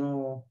need to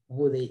know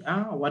who they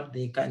are, what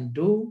they can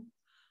do,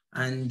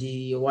 and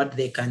what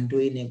they can do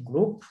in a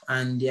group.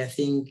 And I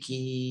think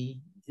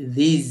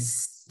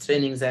these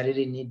trainings are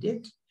really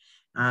needed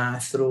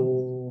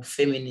through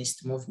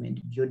feminist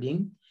movement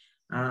building,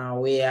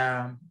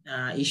 where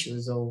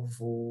issues of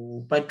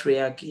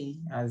patriarchy,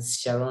 as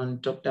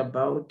Sharon talked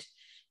about,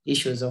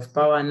 issues of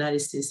power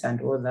analysis and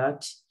all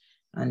that,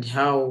 and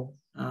how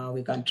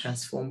we can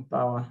transform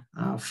power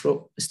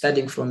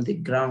starting from the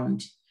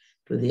ground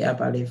to the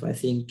upper level. I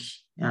think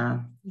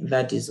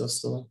that is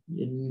also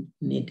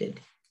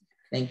needed.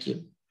 Thank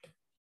you.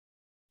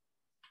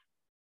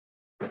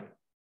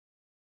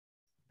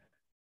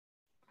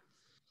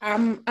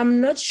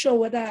 I'm not sure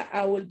whether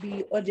I will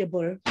be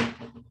audible,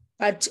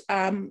 but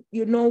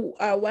you know,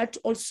 what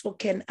also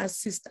can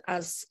assist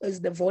us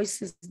is the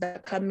voices that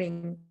are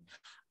coming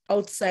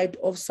outside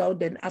of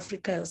Southern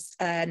Africa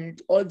and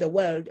all the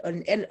world,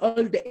 and all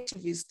the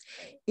activists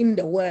in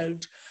the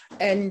world.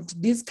 And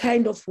this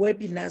kind of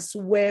webinars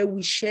where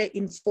we share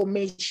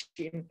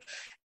information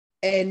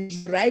and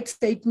write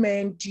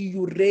statement,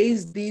 you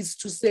raise this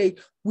to say,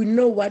 we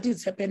know what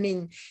is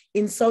happening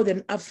in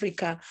Southern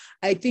Africa.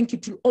 I think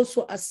it will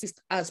also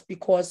assist us,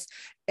 because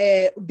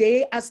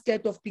they are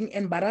scared of being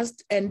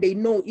embarrassed, and they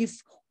know if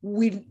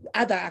with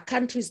other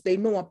countries they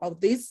know about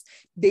this,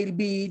 they'll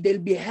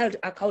be held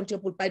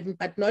accountable,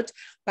 but not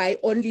by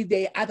only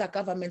the other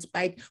governments,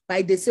 by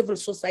the civil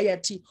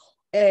society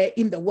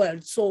in the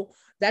world. So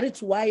that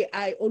is why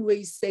I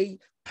always say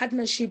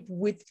partnership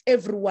with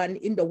everyone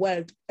in the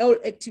world, all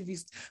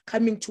activists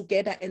coming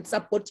together and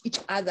support each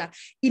other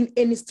in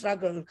any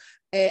struggle.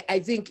 I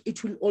think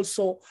it will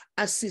also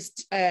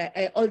assist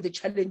all the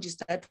challenges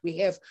that we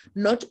have,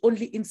 not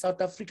only in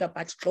South Africa,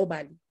 but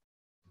globally.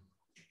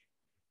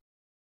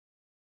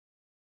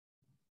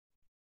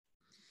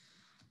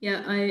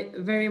 Yeah, I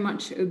very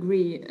much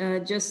agree.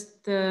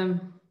 Just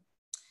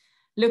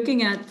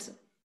looking at,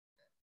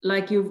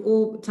 like you've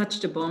all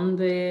touched upon,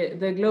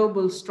 the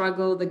global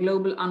struggle, the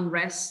global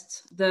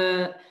unrest,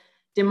 the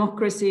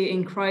democracy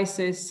in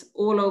crisis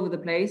all over the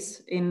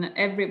place in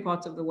every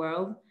part of the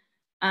world,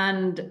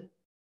 and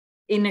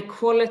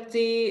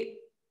inequality,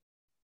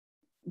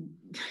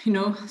 you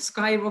know,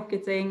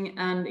 skyrocketing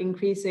and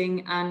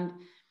increasing, and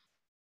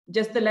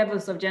just the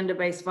levels of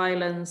gender-based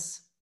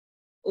violence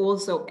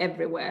also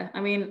everywhere. I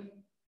mean,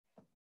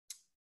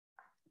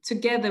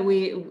 together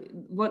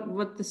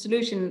what the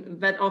solution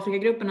that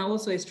Afrikagruppena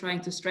also is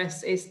trying to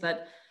stress is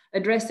that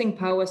addressing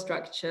power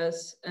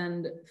structures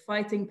and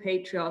fighting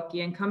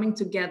patriarchy and coming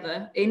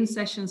together in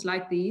sessions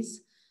like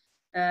these,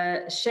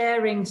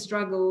 sharing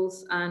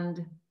struggles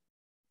and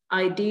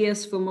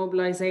ideas for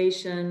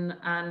mobilization,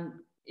 and,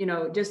 you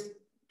know, just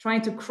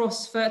trying to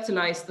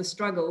cross-fertilize the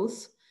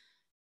struggles,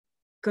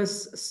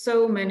 because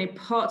so many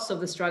parts of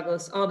the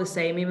struggles are the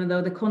same, even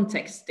though the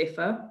contexts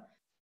differ.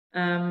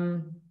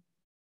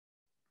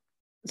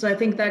 So I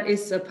think that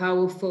is a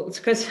powerful,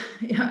 because,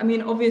 I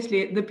mean,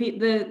 obviously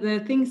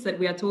the things that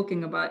we are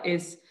talking about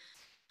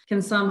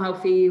can somehow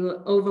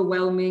feel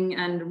overwhelming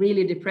and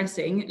really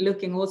depressing,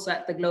 looking also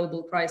at the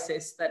global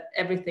crisis, that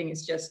everything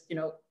is just, you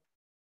know,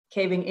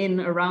 caving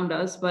in around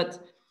us. But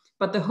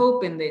the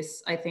hope in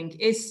this, I think,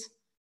 is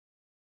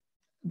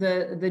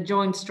the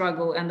joint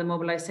struggle and the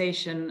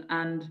mobilization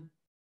and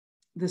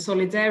the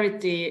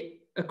solidarity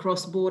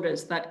across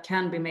borders that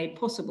can be made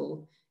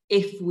possible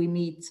if we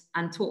meet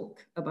and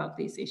talk about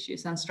these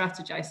issues and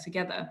strategize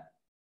together.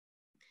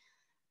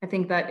 I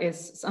think that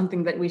is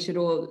something that we should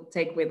all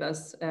take with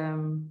us,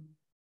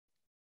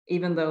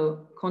 even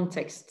though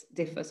context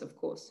differs, of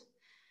course.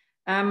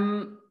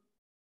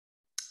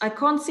 I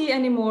can't see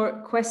any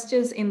more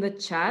questions in the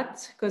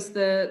chat, because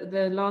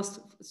the last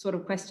sort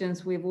of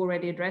questions we've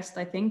already addressed,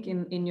 I think,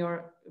 in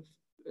your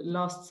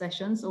last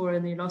sessions or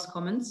in your last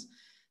comments.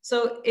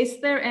 So is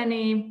there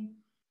any,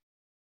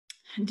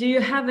 do you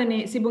have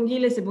any,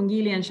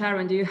 Sibongile and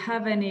Sharon, do you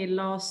have any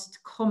last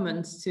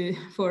comments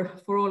for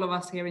all of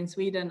us here in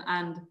Sweden?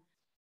 And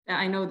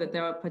I know that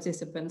there are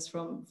participants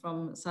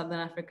from Southern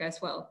Africa as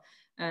well,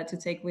 to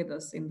take with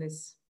us in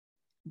this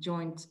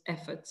joint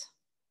effort.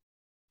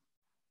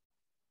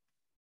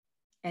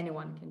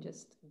 Anyone can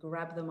just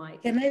grab the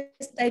mic. Can I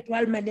start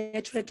while my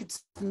network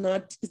it's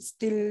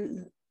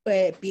still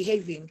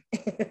behaving?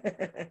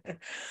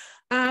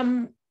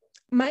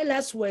 My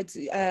last words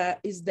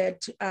is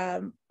that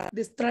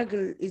the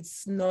struggle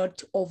is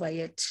not over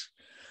yet.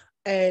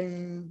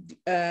 And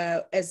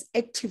as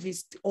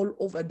activists all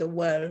over the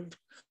world,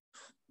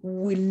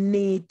 we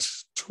need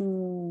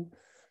to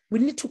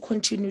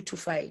continue to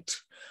fight.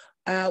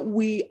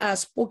 We are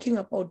speaking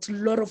about a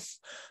lot of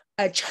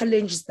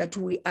challenges that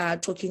we are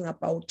talking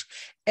about,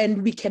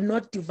 and we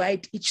cannot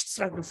divide each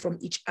struggle from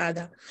each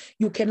other.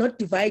 You cannot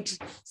divide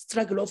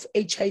struggle of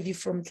HIV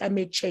from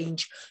climate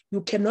change.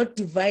 You cannot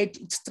divide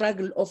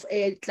struggle of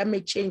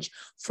climate change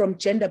from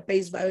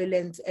gender-based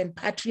violence and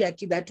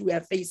patriarchy that we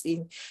are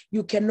facing.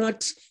 You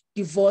cannot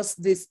divorce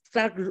the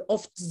struggle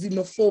of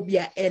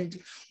xenophobia and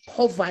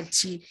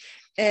poverty.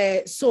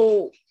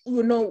 So,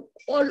 you know,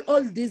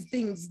 all these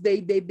things,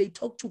 they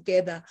talk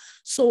together.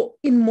 So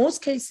in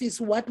most cases,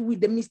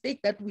 the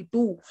mistake that we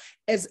do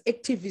as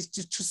activists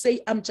is to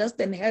say, I'm just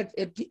an health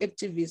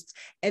activist,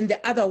 and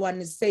the other one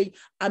is say,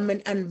 I'm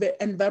an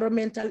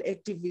environmental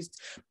activist.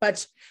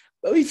 But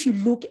if you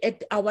look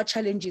at our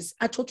challenges,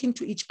 are talking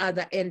to each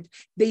other, and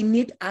they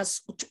need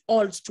us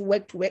all to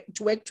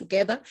work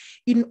together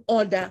in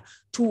order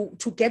to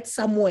get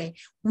somewhere.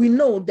 We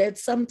know that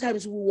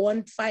sometimes we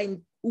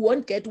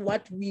won't get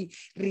what we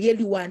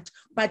really want,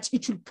 but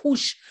it will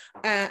push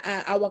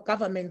our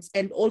governments,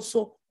 and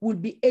also will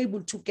be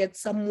able to get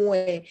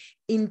somewhere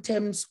in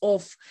terms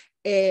of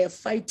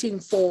fighting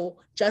for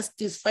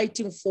justice,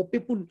 fighting for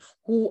people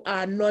who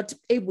are not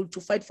able to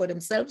fight for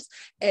themselves,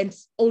 and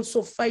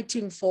also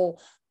fighting for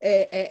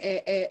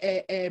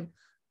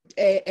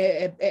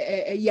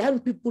young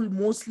people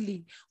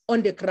mostly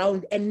on the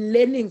ground, and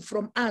learning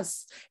from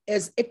us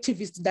as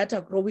activists that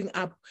are growing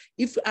up.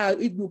 If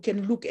you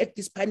can look at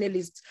these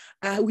panelists,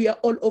 we are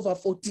all over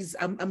 40s,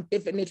 I'm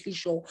definitely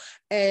sure.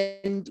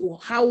 And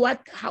how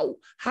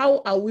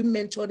are we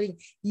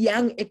mentoring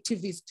young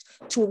activists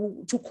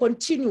to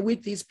continue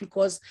with this?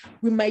 Because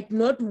we might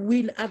not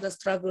win other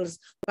struggles,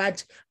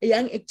 but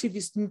young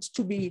activists need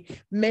to be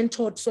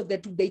mentored so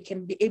that they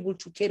can be able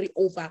to carry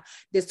over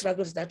the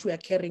struggles that we are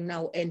carrying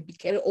now, and be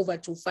carried over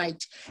to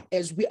fight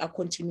as we are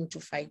continuing to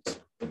fight.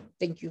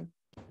 Thank you.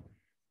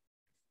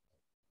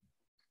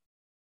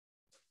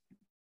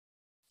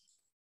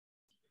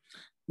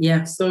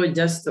 Yeah, so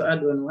just to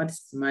add on what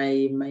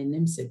my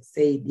namesake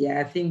said,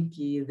 yeah, I think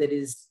there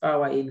is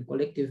power in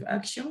collective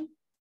action,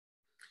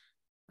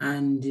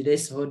 and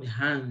let's hold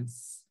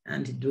hands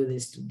and do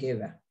this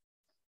together.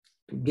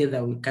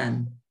 Together we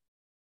can.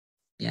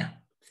 Yeah,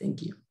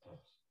 thank you.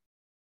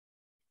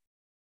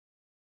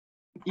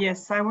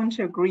 Yes, I want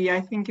to agree. I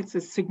think it's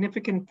a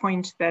significant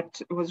point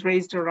that was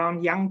raised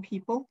around young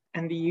people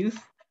and the youth.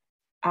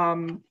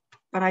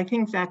 But I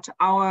think that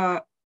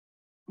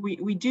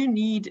we do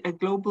need a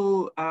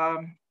global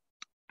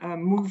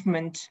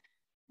movement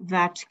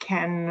that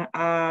can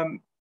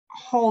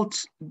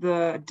halt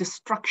the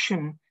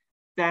destruction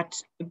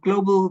that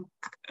global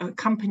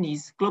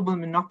companies, global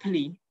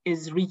monopoly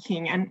is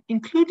wreaking, and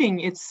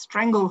including its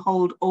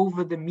stranglehold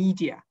over the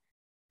media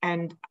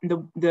and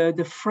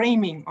the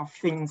framing of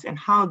things, and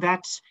how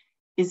that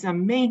is a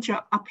major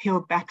uphill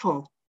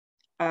battle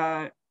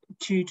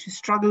to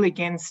struggle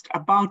against,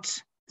 about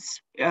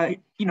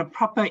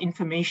proper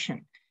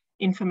information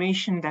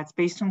that's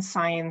based on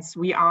science.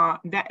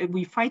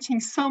 We're fighting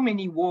so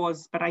many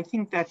wars, but I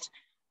think that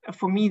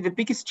for me the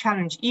biggest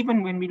challenge,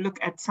 even when we look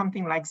at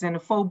something like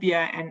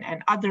xenophobia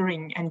and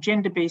othering and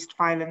gender-based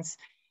violence,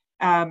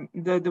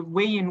 the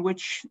way in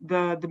which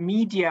the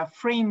media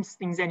frames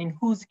things and in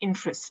whose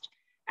interest.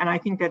 And I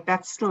think that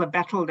that's still a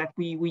battle that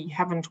we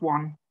haven't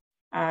won.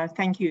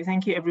 Thank you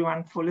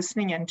everyone for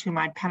listening, and to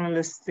my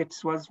panelists, it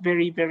was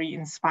very, very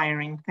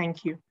inspiring.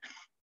 Thank you.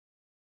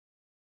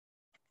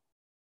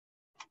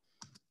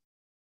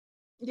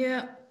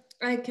 Yeah,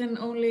 I can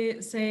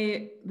only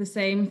say the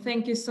same.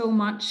 Thank you so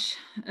much.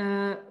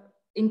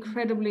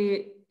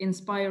 Incredibly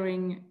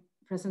inspiring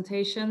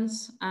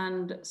presentations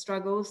and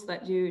struggles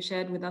that you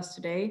shared with us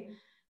today.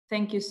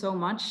 Thank you so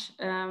much.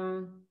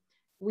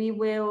 We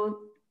will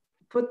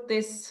put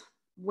this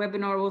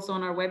webinar also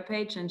on our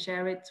webpage and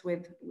share it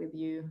with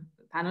you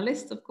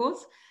panelists, of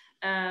course,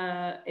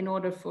 in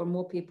order for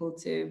more people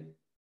to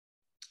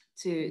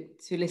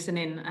listen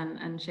in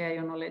and share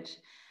your knowledge.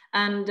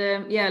 And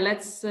yeah,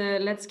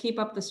 let's keep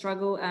up the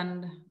struggle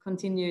and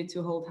continue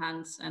to hold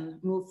hands and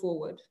move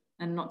forward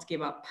and not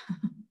give up.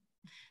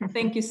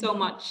 Thank you so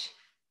much.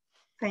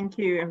 Thank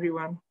you,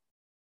 everyone.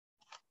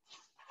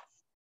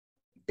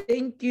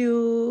 Thank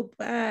you.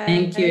 Bye.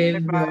 Thank you,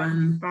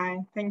 everyone. Bye.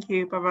 Thank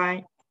you.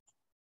 Bye-bye.